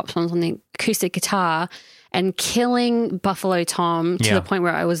writing pop songs on the acoustic guitar and killing Buffalo Tom to Yeah. the point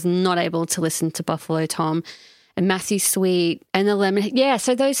where I was not able to listen to Buffalo Tom and Matthew Sweet and the Lemon. Yeah,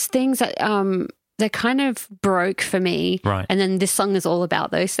 so those things that they kind of broke for me. Right. And then this song is all about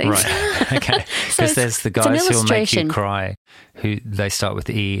those things. Right. Okay. So Because it's- there's the it's an guys who will make you illustration. cry, who they start with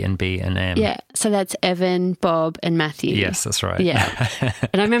E and B and M. Yeah, so that's Evan, Bob, and Matthew. Yes, that's right. Yeah.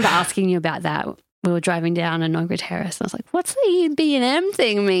 And I remember asking you about that. We were driving down Enoggera Terrace. And I was like, what's the E and B and M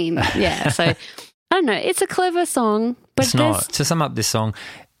thing mean? Yeah, so I don't know. It's a clever song, but It's not. To sum up this song,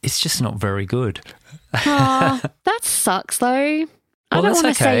 it's just not very good. Aw, that sucks though. I Well, don't that's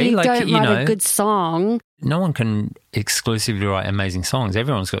want to say okay. you Like, don't you write know, a good song. No one can exclusively write amazing songs.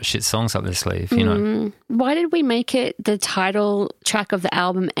 Everyone's got shit songs up their sleeve, you know. Why did we make it the title track of the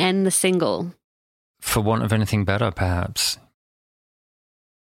album and the single? For want of anything better, perhaps.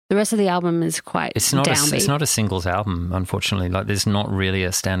 The rest of the album is quite It's not downbeat. a singles album, unfortunately. Like, there's not really a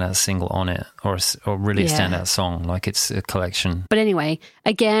standout single on it, or really a Yeah. standout song. Like, it's a collection. But anyway,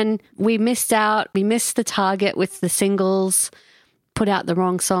 again, we missed out. We missed the target with the singles, put out the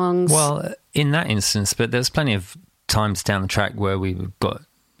wrong songs. Well, in that instance, but there's plenty of times down the track where we got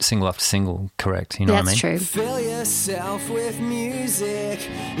single after single correct. You know that's what I mean? true. Fill yourself with music.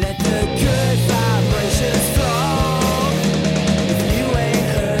 Let the good vibrations flow. If you ain't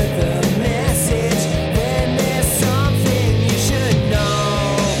heard the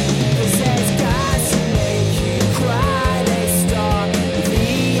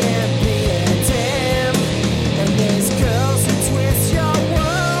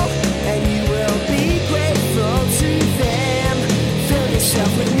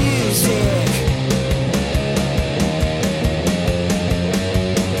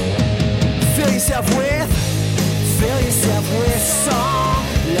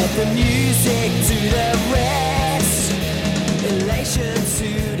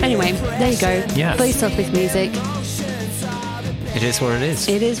Anyway, there you go. Yeah. Fill yourself with music. It is what it is.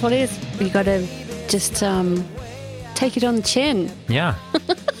 It is what it is. You got to just take it on the chin. Yeah.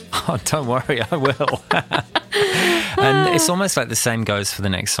 Oh, don't worry, I will. And it's almost like the same goes for the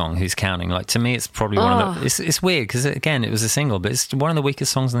next song, Who's Counting. Like, to me, it's probably one of the... It's weird because, again, it was a single, but it's one of the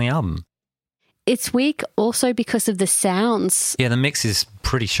weakest songs on the album. It's weak also because of the sounds. Yeah, the mix is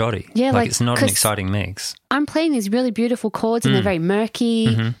pretty shoddy. Yeah, like, it's not an 'cause exciting mix. I'm playing these really beautiful chords and they're very murky.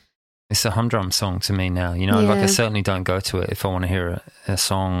 Mm-hmm. It's a humdrum song to me now. You know, like I Yeah. certainly don't go to it if I want to hear a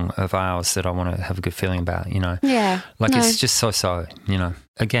song of ours that I want to have a good feeling about, you know. Yeah. Like no. it's just so, you know.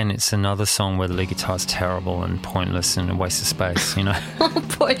 Again, it's another song where the lead guitar's terrible and pointless and a waste of space, you know. Oh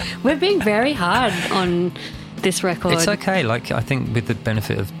boy, we're being very hard on this record. It's okay. Like, I think with the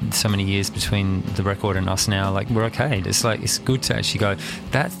benefit of so many years between the record and us now, like, we're okay. It's like, it's good to actually go,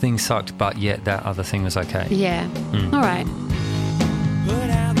 that thing sucked, but yet that other thing was okay. Yeah. All right. Put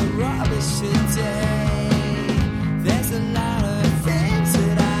out the rubbish today. There's a lot of things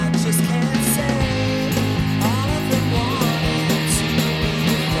that I just can't say. All of them wanting to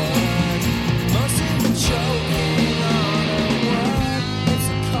be heard. Most of them choking on a word. It's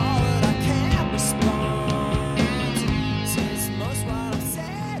a call that I can't respond. Since most what I've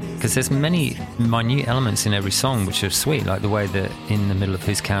said is Because there's many minute elements in every song which are sweet, like the way that in the middle of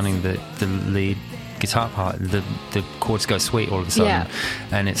Who's Counting, the lead guitar part, the chords go sweet all of a sudden. Yeah.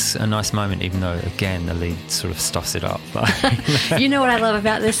 And it's a nice moment, even though, again, the lead sort of stuffs it up. You know what I love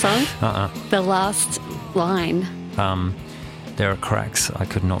about this song? Uh-uh. The last line. There are cracks I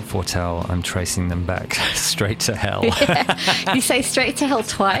could not foretell. I'm tracing them back straight to hell. You say straight to hell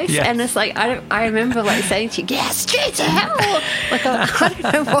twice, Yeah. and it's like I remember like saying to you, "Yeah, straight to hell." Like I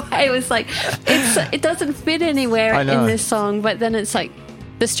don't know why it was like it doesn't fit anywhere I know. in this song, but then it's like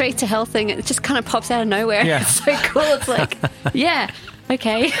the straight to hell thing. It just kind of pops out of nowhere. Yeah. It's so cool. It's like, yeah,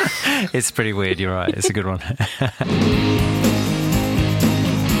 okay. It's pretty weird, you're right. It's a good one.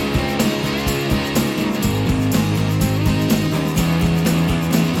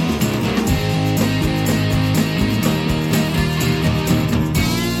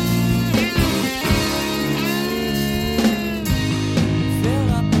 fill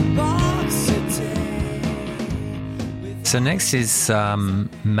up the box today. So next is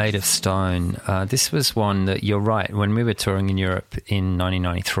Made of Stone. This was one that, you're right, when we were touring in Europe in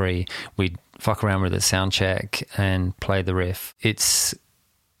 1993, we'd fuck around with a sound check and play the riff. It's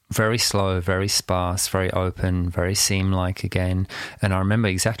very slow, very sparse, very open, very seam-like again. And I remember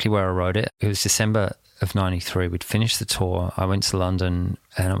exactly where I wrote it. It was December of 93. We'd finished the tour. I went to London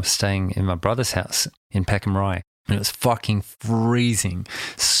and I was staying in my brother's house in Peckham Rye. And it was fucking freezing,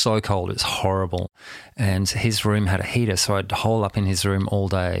 so cold, it was horrible. And his room had a heater, so I'd hole up in his room all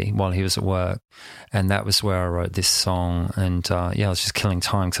day while he was at work. And that was where I wrote this song. And I was just killing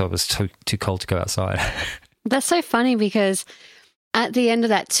time because I was too cold to go outside. That's so funny because at the end of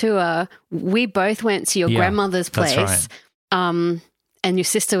that tour, we both went to your Yeah, grandmother's that's place, right. and your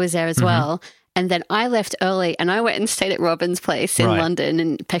sister was there as Mm-hmm. well. And then I left early and I went and stayed at Robin's place in Right. London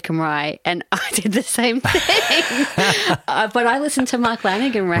in Peckham Rye, and I did the same thing. But I listened to Mark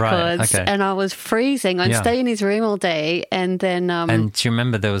Lanigan records, okay. and I was freezing. I'd Yeah. stay in his room all day, and then And do you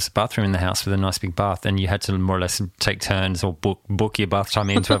remember there was a bathroom in the house with a nice big bath, and you had to more or less take turns or book your bath time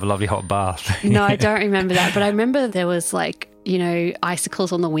in to have a lovely hot bath? no, I don't remember that. But I remember there was like, you know,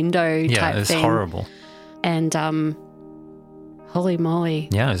 icicles on the window Yeah, type it was thing. horrible. And holy moly,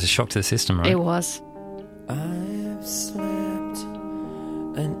 Yeah, it was a shock to the system, right? it was. I've slept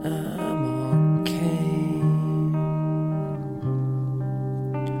and I'm okay.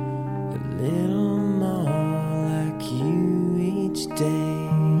 A little more like you each day.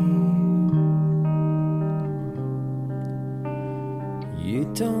 You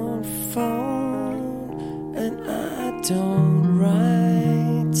don't phone and I don't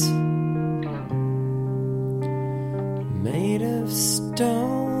write. Made of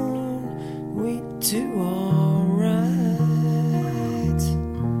stone, we do alright.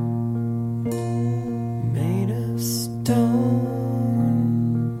 Made of stone,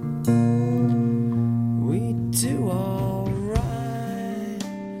 we do alright.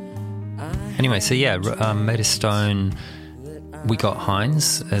 Anyway, so yeah, Made of Stone. We got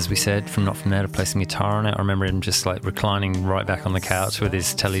Hines, as we said, from Not From There to play some guitar on it. I remember him just like reclining right back on the couch with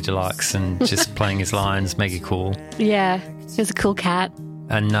his Tele Deluxe and just playing his lines, mega cool. Yeah, he was a cool cat.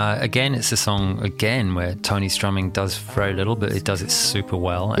 And again, it's a song, again, where Tony's drumming does very little, but it does it super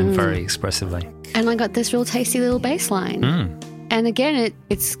well and very expressively. And I got this real tasty little bass line. And again,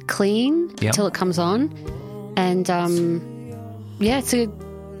 it's clean Yep. until it comes on. And yeah, it's a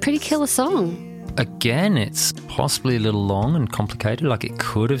pretty killer song. Again, it's possibly a little long and complicated. Like it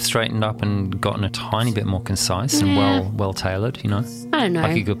could have straightened up and gotten a tiny bit more concise and well tailored, you know? I don't know.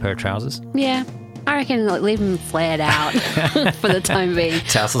 Like a good pair of trousers. Yeah. I reckon like, leave them flared out for the time being.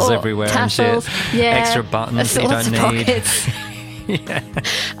 Tassels Or everywhere tassels, and shit. yeah. Extra buttons that you Lots of don't need. pockets.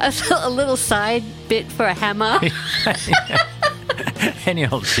 A little side bit for a hammer. Any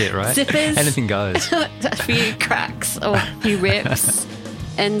old shit, right? Zippers. Anything goes. A few cracks or a few rips.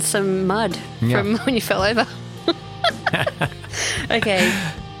 And some mud Yeah. from when you fell over. Okay.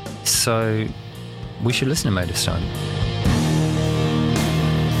 So we should listen to Made of Stone.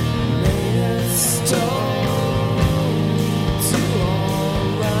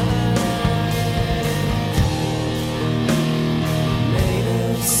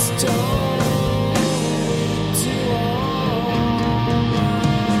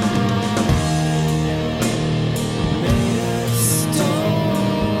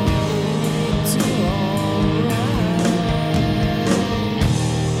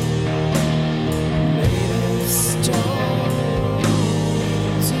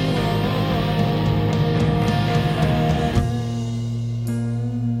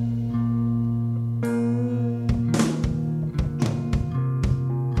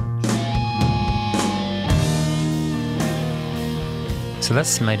 So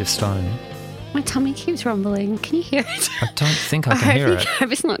that's Made of Stone. My tummy keeps rumbling. Can you hear it? I don't think I can hear I it.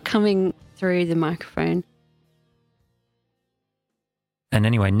 hope it's not coming through the microphone. And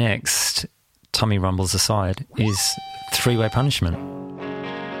anyway, next, tummy rumbles aside, is Three-Way Punishment.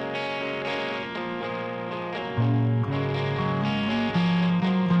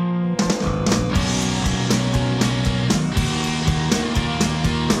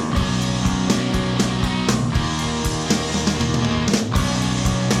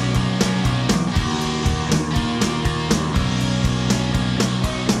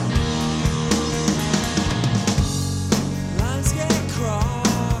 Lines get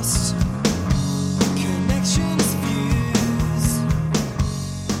crossed, connections fused,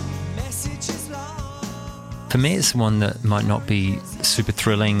 messages lost. For me, it's one that might not be super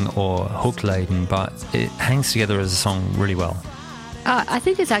thrilling or hook-laden, but it hangs together as a song really well. I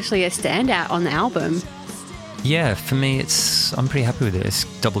think it's actually a standout on the album. Yeah, for me, I'm pretty happy with it. It's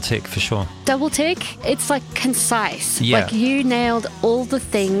double tick for sure. Double tick, it's like concise. Yeah. Like you nailed all the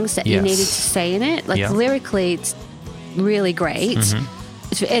things that you Yes. needed to say in it. Like Yeah. lyrically, it's really great.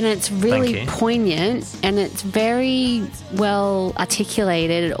 And it's really Thank you. poignant and it's very well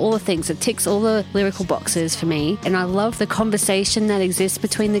articulated. All the things. It ticks all the lyrical boxes for me. And I love the conversation that exists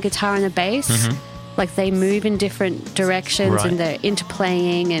between the guitar and the bass. Like they move in different directions Right. and they're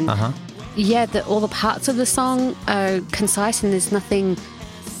interplaying. And yeah, all the parts of the song are concise and there's nothing.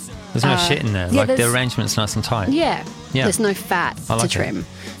 There's no shit in there. yeah, Like the there's- arrangement's nice and tight. Yeah. Yeah. There's no fat I like to trim. it.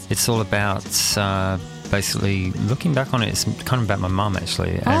 It's all about basically looking back on it. It's kind of about my mum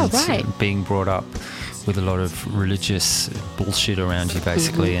actually, and right. being brought up with a lot of religious bullshit around you,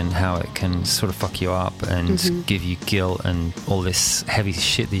 basically, and how it can sort of fuck you up and give you guilt and all this heavy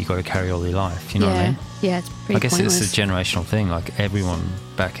shit that you got to carry all your life. You know what I mean? Yeah, it's pretty I guess pointless. it's a generational thing. Like everyone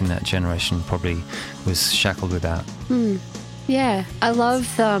back in that generation probably was shackled with that. Yeah, I love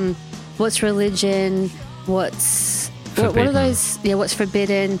what's religion, what's what are Forbidden. those? Yeah, what's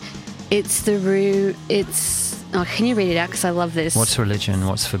forbidden? It's the root. It's can you read it out? Because I love this. What's religion?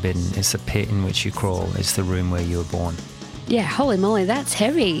 What's forbidden? It's the pit in which you crawl. It's the room where you were born. Yeah, holy moly, that's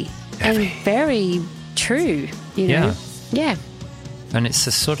heavy, Heavy. and very true. You know. Yeah. And it's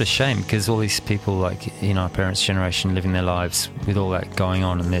a sort of shame because all these people, like in our parents' generation, living their lives with all that going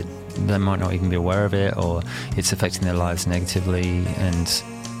on, and they might not even be aware of it, or it's affecting their lives negatively. And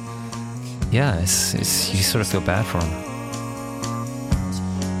yeah, it's you sort of feel bad for them.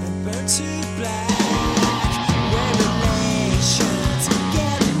 Burn to black, where relations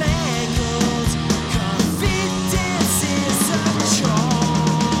get mangled. Confidence is a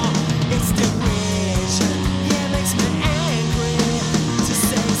chore. It's derision, yeah, makes me angry to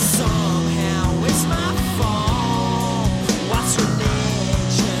say somehow it's my fault. What's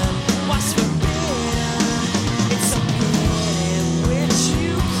religion? What's forbidden? It's a pit in which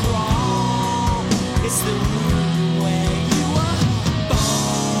you crawl. It's the room where you are born.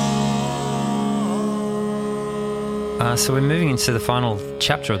 So we're moving into the final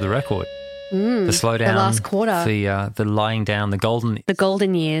chapter of the record. The slowdown, the last quarter. the lying down, the golden. The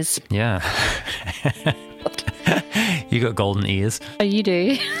golden years. Yeah, you got golden ears. Oh, you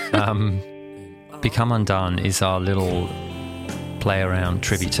do. Become Undone is our little play around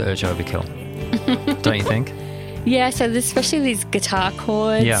tribute to Urge Overkill. Don't you think? Yeah. So especially these guitar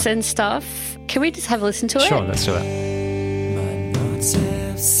chords Yeah. and stuff. Can we just have a listen to it? Sure, let's do it. My knots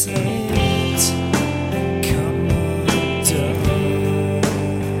have slipped.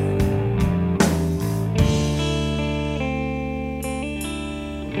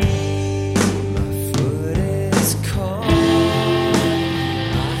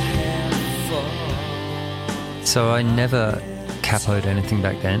 So I never capoed anything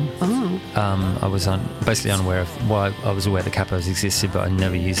back then. I was basically unaware of, well, I was aware that capos existed, but I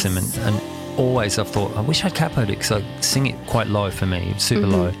never used them. And always I've thought, I wish I'd capoed it, because I sing it quite low for me, super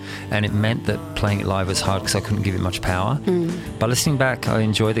low. And it meant that playing it live was hard because I couldn't give it much power. But listening back, I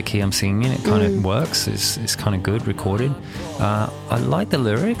enjoy the key I'm singing in. It kind of works. It's kind of good recorded. I like the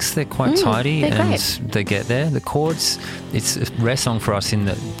lyrics. They're quite tidy, they're and great. they get there. The chords, it's a rare song for us in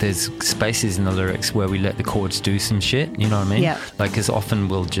that there's spaces in the lyrics where we let the chords do some shit, you know what I mean? Yeah. Like, because often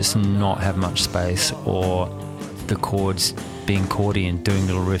we'll just not have much space, or the chords being chordy and doing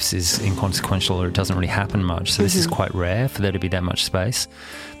little riffs is inconsequential, or it doesn't really happen much. So this is quite rare for there to be that much space.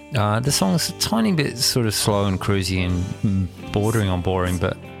 The song's a tiny bit sort of slow and cruisy and bordering on boring,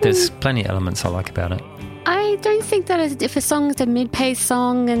 but there's plenty of elements I like about it. I don't think that if a song is a mid-paced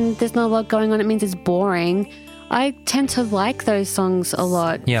song and there's not a lot going on, it means it's boring. I tend to like those songs a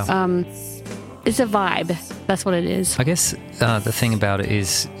lot. Yeah. It's a vibe. That's what it is. I guess the thing about it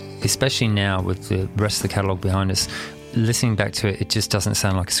is, especially now with the rest of the catalogue behind us, listening back to it, it just doesn't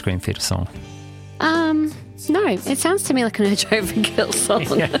sound like a Scream Theatre song. No, it sounds to me like an Urge Overkill song.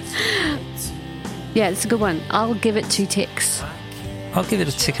 Yeah, it's a good one. I'll give it 2 ticks. I'll give it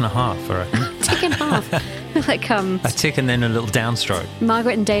a tick and a half, I reckon. Tick and a half. Like A tick and then a little downstroke.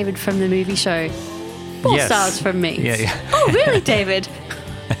 Margaret and David from the movie show. 4 Yes. stars from me. Yeah. Oh, really, David?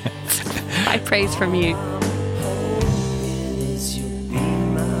 High praise from you. Is you be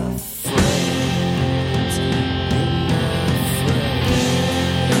my friend,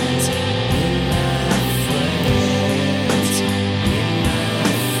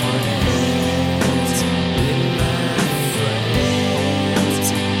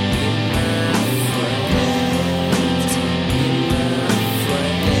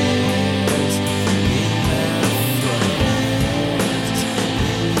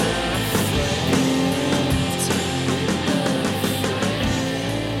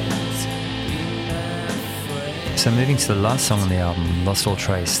 So moving to the last song on the album, Lost All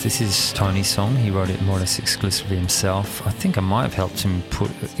Trace. This is Tony's song. He wrote it more or less exclusively himself. I think I might have helped him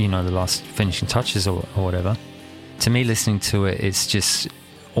put, the last finishing touches or whatever. To me, listening to it, it's just,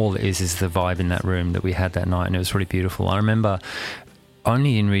 all it is the vibe in that room that we had that night, and it was really beautiful. I remember,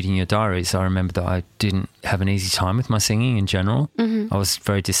 only in reading your diaries, I remember that I didn't have an easy time with my singing in general. I was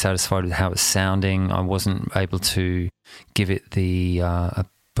very dissatisfied with how it was sounding. I wasn't able to give it the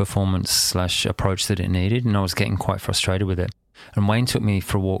performance/approach that it needed, and I was getting quite frustrated with it. And Wayne took me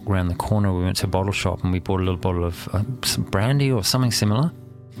for a walk around the corner. We went to a bottle shop and we bought a little bottle of some brandy or something similar.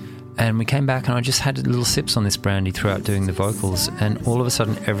 And we came back and I just had little sips on this brandy throughout doing the vocals, and all of a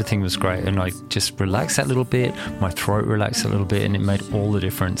sudden everything was great, and I just relaxed that little bit, my throat relaxed a little bit, and it made all the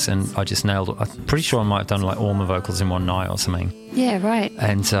difference, and I just nailed it. I'm pretty sure I might have done like all my vocals in one night or something. Yeah, right.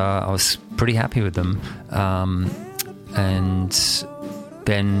 And I was pretty happy with them. And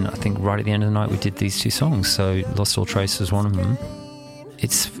then I think right at the end of the night we did these 2 songs. So Lost All Trace was one of them.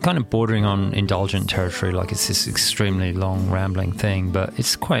 It's kind of bordering on indulgent territory, like it's this extremely long rambling thing, but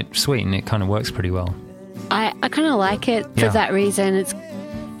it's quite sweet and it kind of works pretty well. I kind of like it for that reason.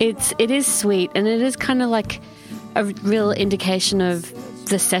 It is sweet, and it is kind of like a real indication of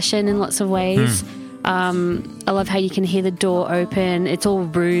the session in lots of ways. I love how you can hear the door open. It's all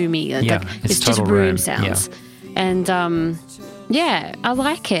roomy. Yeah, it's just total room room, sounds. And I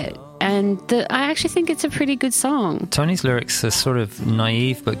like it. And I actually think it's a pretty good song. Tony's lyrics are sort of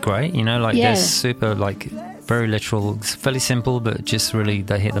naive but great, they're super, very literal. It's fairly simple, but just really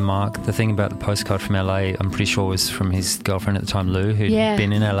they hit the mark. The thing about the postcard from LA, I'm pretty sure was from his girlfriend at the time, Lou, who'd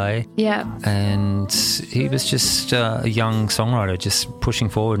been in LA. Yeah. And he was just a young songwriter, just pushing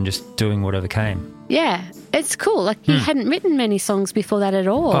forward and just doing whatever came. Yeah, it's cool. Like, he hadn't written many songs before that at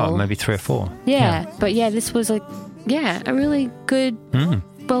all. Oh, maybe 3 or 4. Yeah. But this was a really good,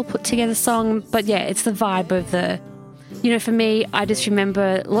 well put together song. But it's the vibe of the, for me, I just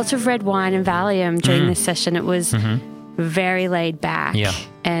remember lots of red wine and Valium during this session. It was very laid back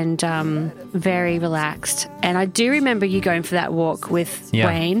and very relaxed. And I do remember you going for that walk with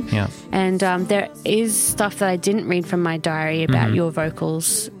Wayne. Yeah. And there is stuff that I didn't read from my diary about your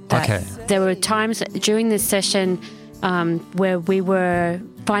vocals. There were times during this session where we were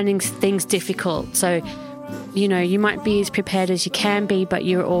finding things difficult. So, you might be as prepared as you can be, but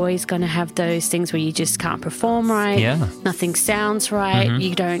you're always going to have those things where you just can't perform right. Yeah. Nothing sounds right.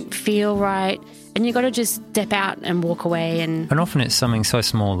 You don't feel right. And you got to just step out and walk away. And often it's something so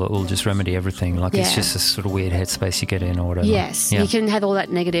small that will just remedy everything. Like it's just a sort of weird headspace you get in or whatever. Yes. You can have all that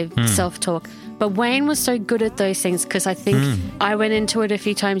negative self-talk. But Wayne was so good at those things, because I think I went into it a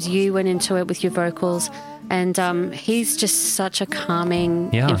few times. You went into it with your vocals. And he's just such a calming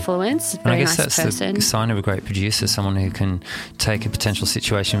Yeah. influence. And I Very guess nice that's person. the sign of a great producer, someone who can take a potential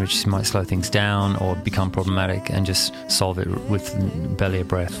situation which might slow things down or become problematic and just solve it with barely a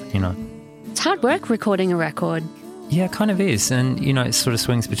breath, you know. It's hard work recording a record. Yeah, it kind of is. And, you know, it sort of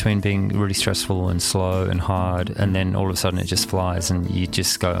swings between being really stressful and slow and hard, and then all of a sudden it just flies and you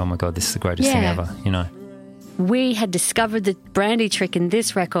just go, oh my God, this is the greatest thing Yeah. ever, you know. We had discovered the brandy trick in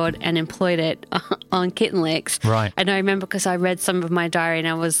this record and employed it on Kitten Licks. Right. And I remember because I read some of my diary and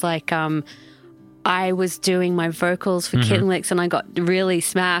I was like, I was doing my vocals for Kitten Licks and I got really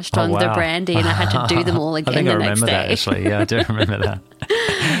smashed Mm-hmm. Oh, on the wow. brandy and I had to do them all I again think the I next remember day. that, actually. Yeah, I do remember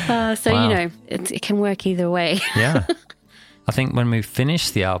that. So, Wow. you know, it can work either way. Yeah. I think when we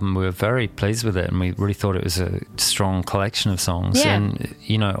finished the album, we were very pleased with it and we really thought it was a strong collection of songs. Yeah. And,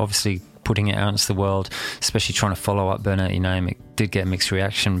 you know, obviously putting it out into the world, especially trying to follow up Burn Out Your Name, it did get mixed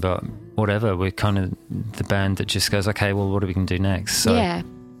reaction, but whatever. We're kind of the band that just goes, okay, well, what are we going to do next? So Yeah.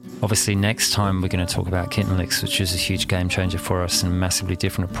 obviously next time we're going to talk about Kitten Licks, which is a huge game changer for us and a massively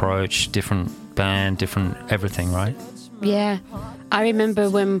different approach, different band, different everything, right? Yeah. I remember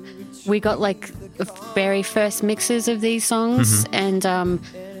when we got like the very first mixes of these songs and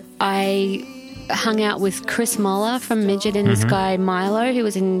I hung out with Chris Muller from Midget and this guy Milo who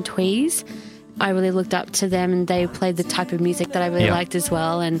was in Tweez. I really looked up to them and they played the type of music that I really Yeah. liked as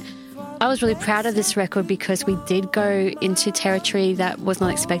well. And I was really proud of this record because we did go into territory that was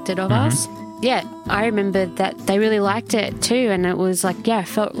not expected of us. Yeah, I remember that they really liked it too. And it was like, yeah, I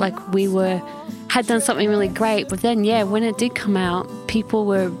felt like we had done something really great. But then, yeah, when it did come out, people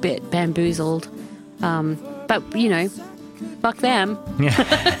were a bit bamboozled. But, you know, fuck them.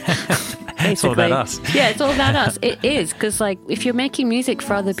 It's all about us. Yeah, it's all about us. It is, because, like, if you're making music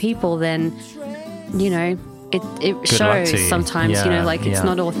for other people, then, you know, it luck to shows you. sometimes, you know, Yeah, like, it's yeah.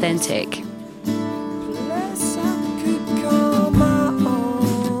 not authentic. Less I could call my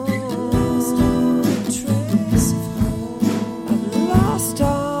own. I've lost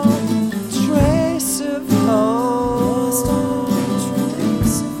all trace of home.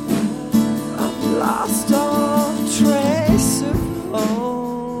 I've lost all trace of home.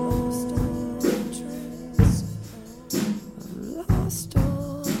 I've lost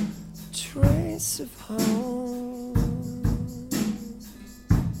all trace of home.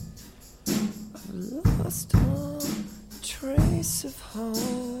 Lost all trace of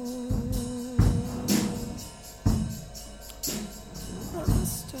home.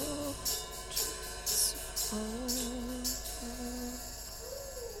 Lost all trace of home.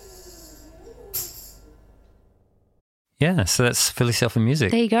 Yeah, so that's Fill Yourself in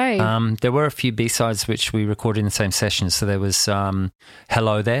Music. There you go. There were a few B-sides which we recorded in the same session. So there was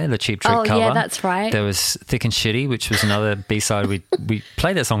Hello There, the Cheap Trick Oh, cover. yeah, that's right. There was Thick and Shitty, which was another B-side. We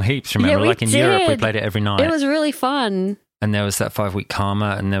played that song heaps, remember? Yeah, we like in Europe, we did. played it every night. It was really fun. And there was that 5 Week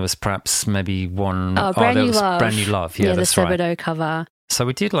Karma, and there was perhaps maybe one... Brand there New was Love. Brand New Love. Yeah, the that's right. Sebadoh cover. So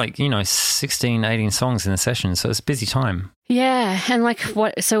we did 16, 18 songs in the session. So it was a busy time. Yeah, and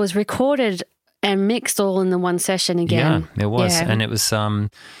so it was recorded and mixed all in the one session again. Yeah, it was. Yeah. And it was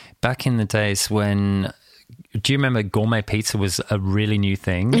back in the days when... Do you remember gourmet pizza was a really new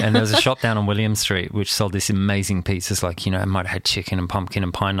thing? And there was a shop down on William Street which sold this amazing pizzas, it might have had chicken and pumpkin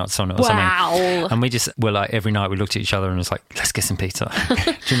and pine nuts on it or Wow. something. And we just were like, every night we looked at each other and was like, let's get some pizza. Do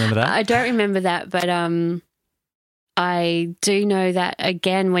you remember that? I don't remember that, but I do know that,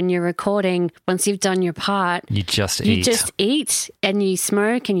 again, when you're recording, once you've done your part, You just you eat. just eat and you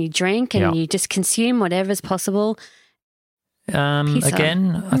smoke and you drink and Yeah. you just consume whatever's possible. Pizza.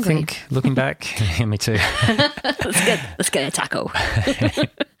 Again, I Hungry. think, looking back, me too. Let's get a taco.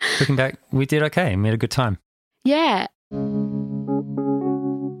 Looking back, we did okay. We had a good time. Yeah.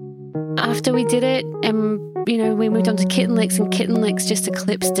 After we did it, and we moved on to Kitten Licks, and Kitten Licks just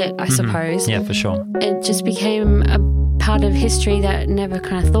eclipsed it, I suppose. Yeah, for sure. It just became a part of history that I never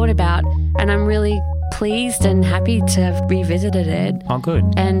kind of thought about, and I'm really pleased and happy to have revisited it. Oh, good.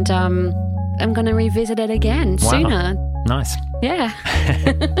 And I'm going to revisit it again Wow. sooner. Nice. Yeah.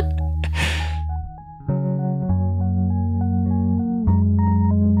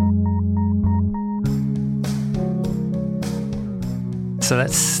 So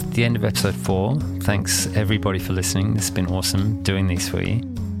that's the end of episode 4. Thanks everybody for listening. It's been awesome doing these for you.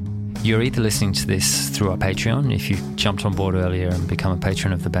 You're either listening to this through our Patreon, if you jumped on board earlier and become a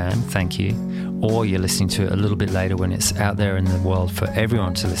patron of the band, thank you. Or you're listening to it a little bit later when it's out there in the world for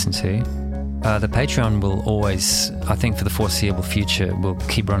everyone to listen to. The Patreon will always, I think for the foreseeable future, we'll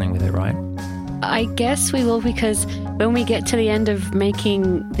keep running with it, right? I guess we will, because when we get to the end of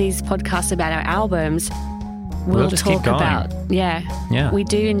making these podcasts about our albums, we'll just talk keep going. about, Yeah. we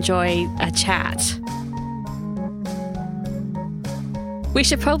do enjoy a chat. We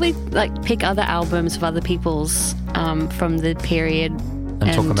should probably like pick other albums of other people's from the period.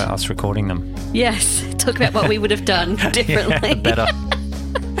 And talk about us recording them. Yes, talk about what we would have done differently. Yeah, better.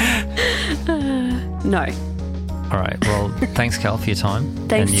 No. All right. Well, thanks, Cal, for your time.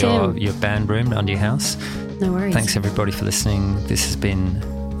 Thanks, and Tim. your band room under your house. No worries. Thanks, everybody, for listening. This has been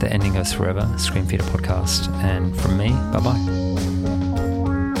The Ending Goes Forever, Screen Theatre podcast. And from me, bye-bye.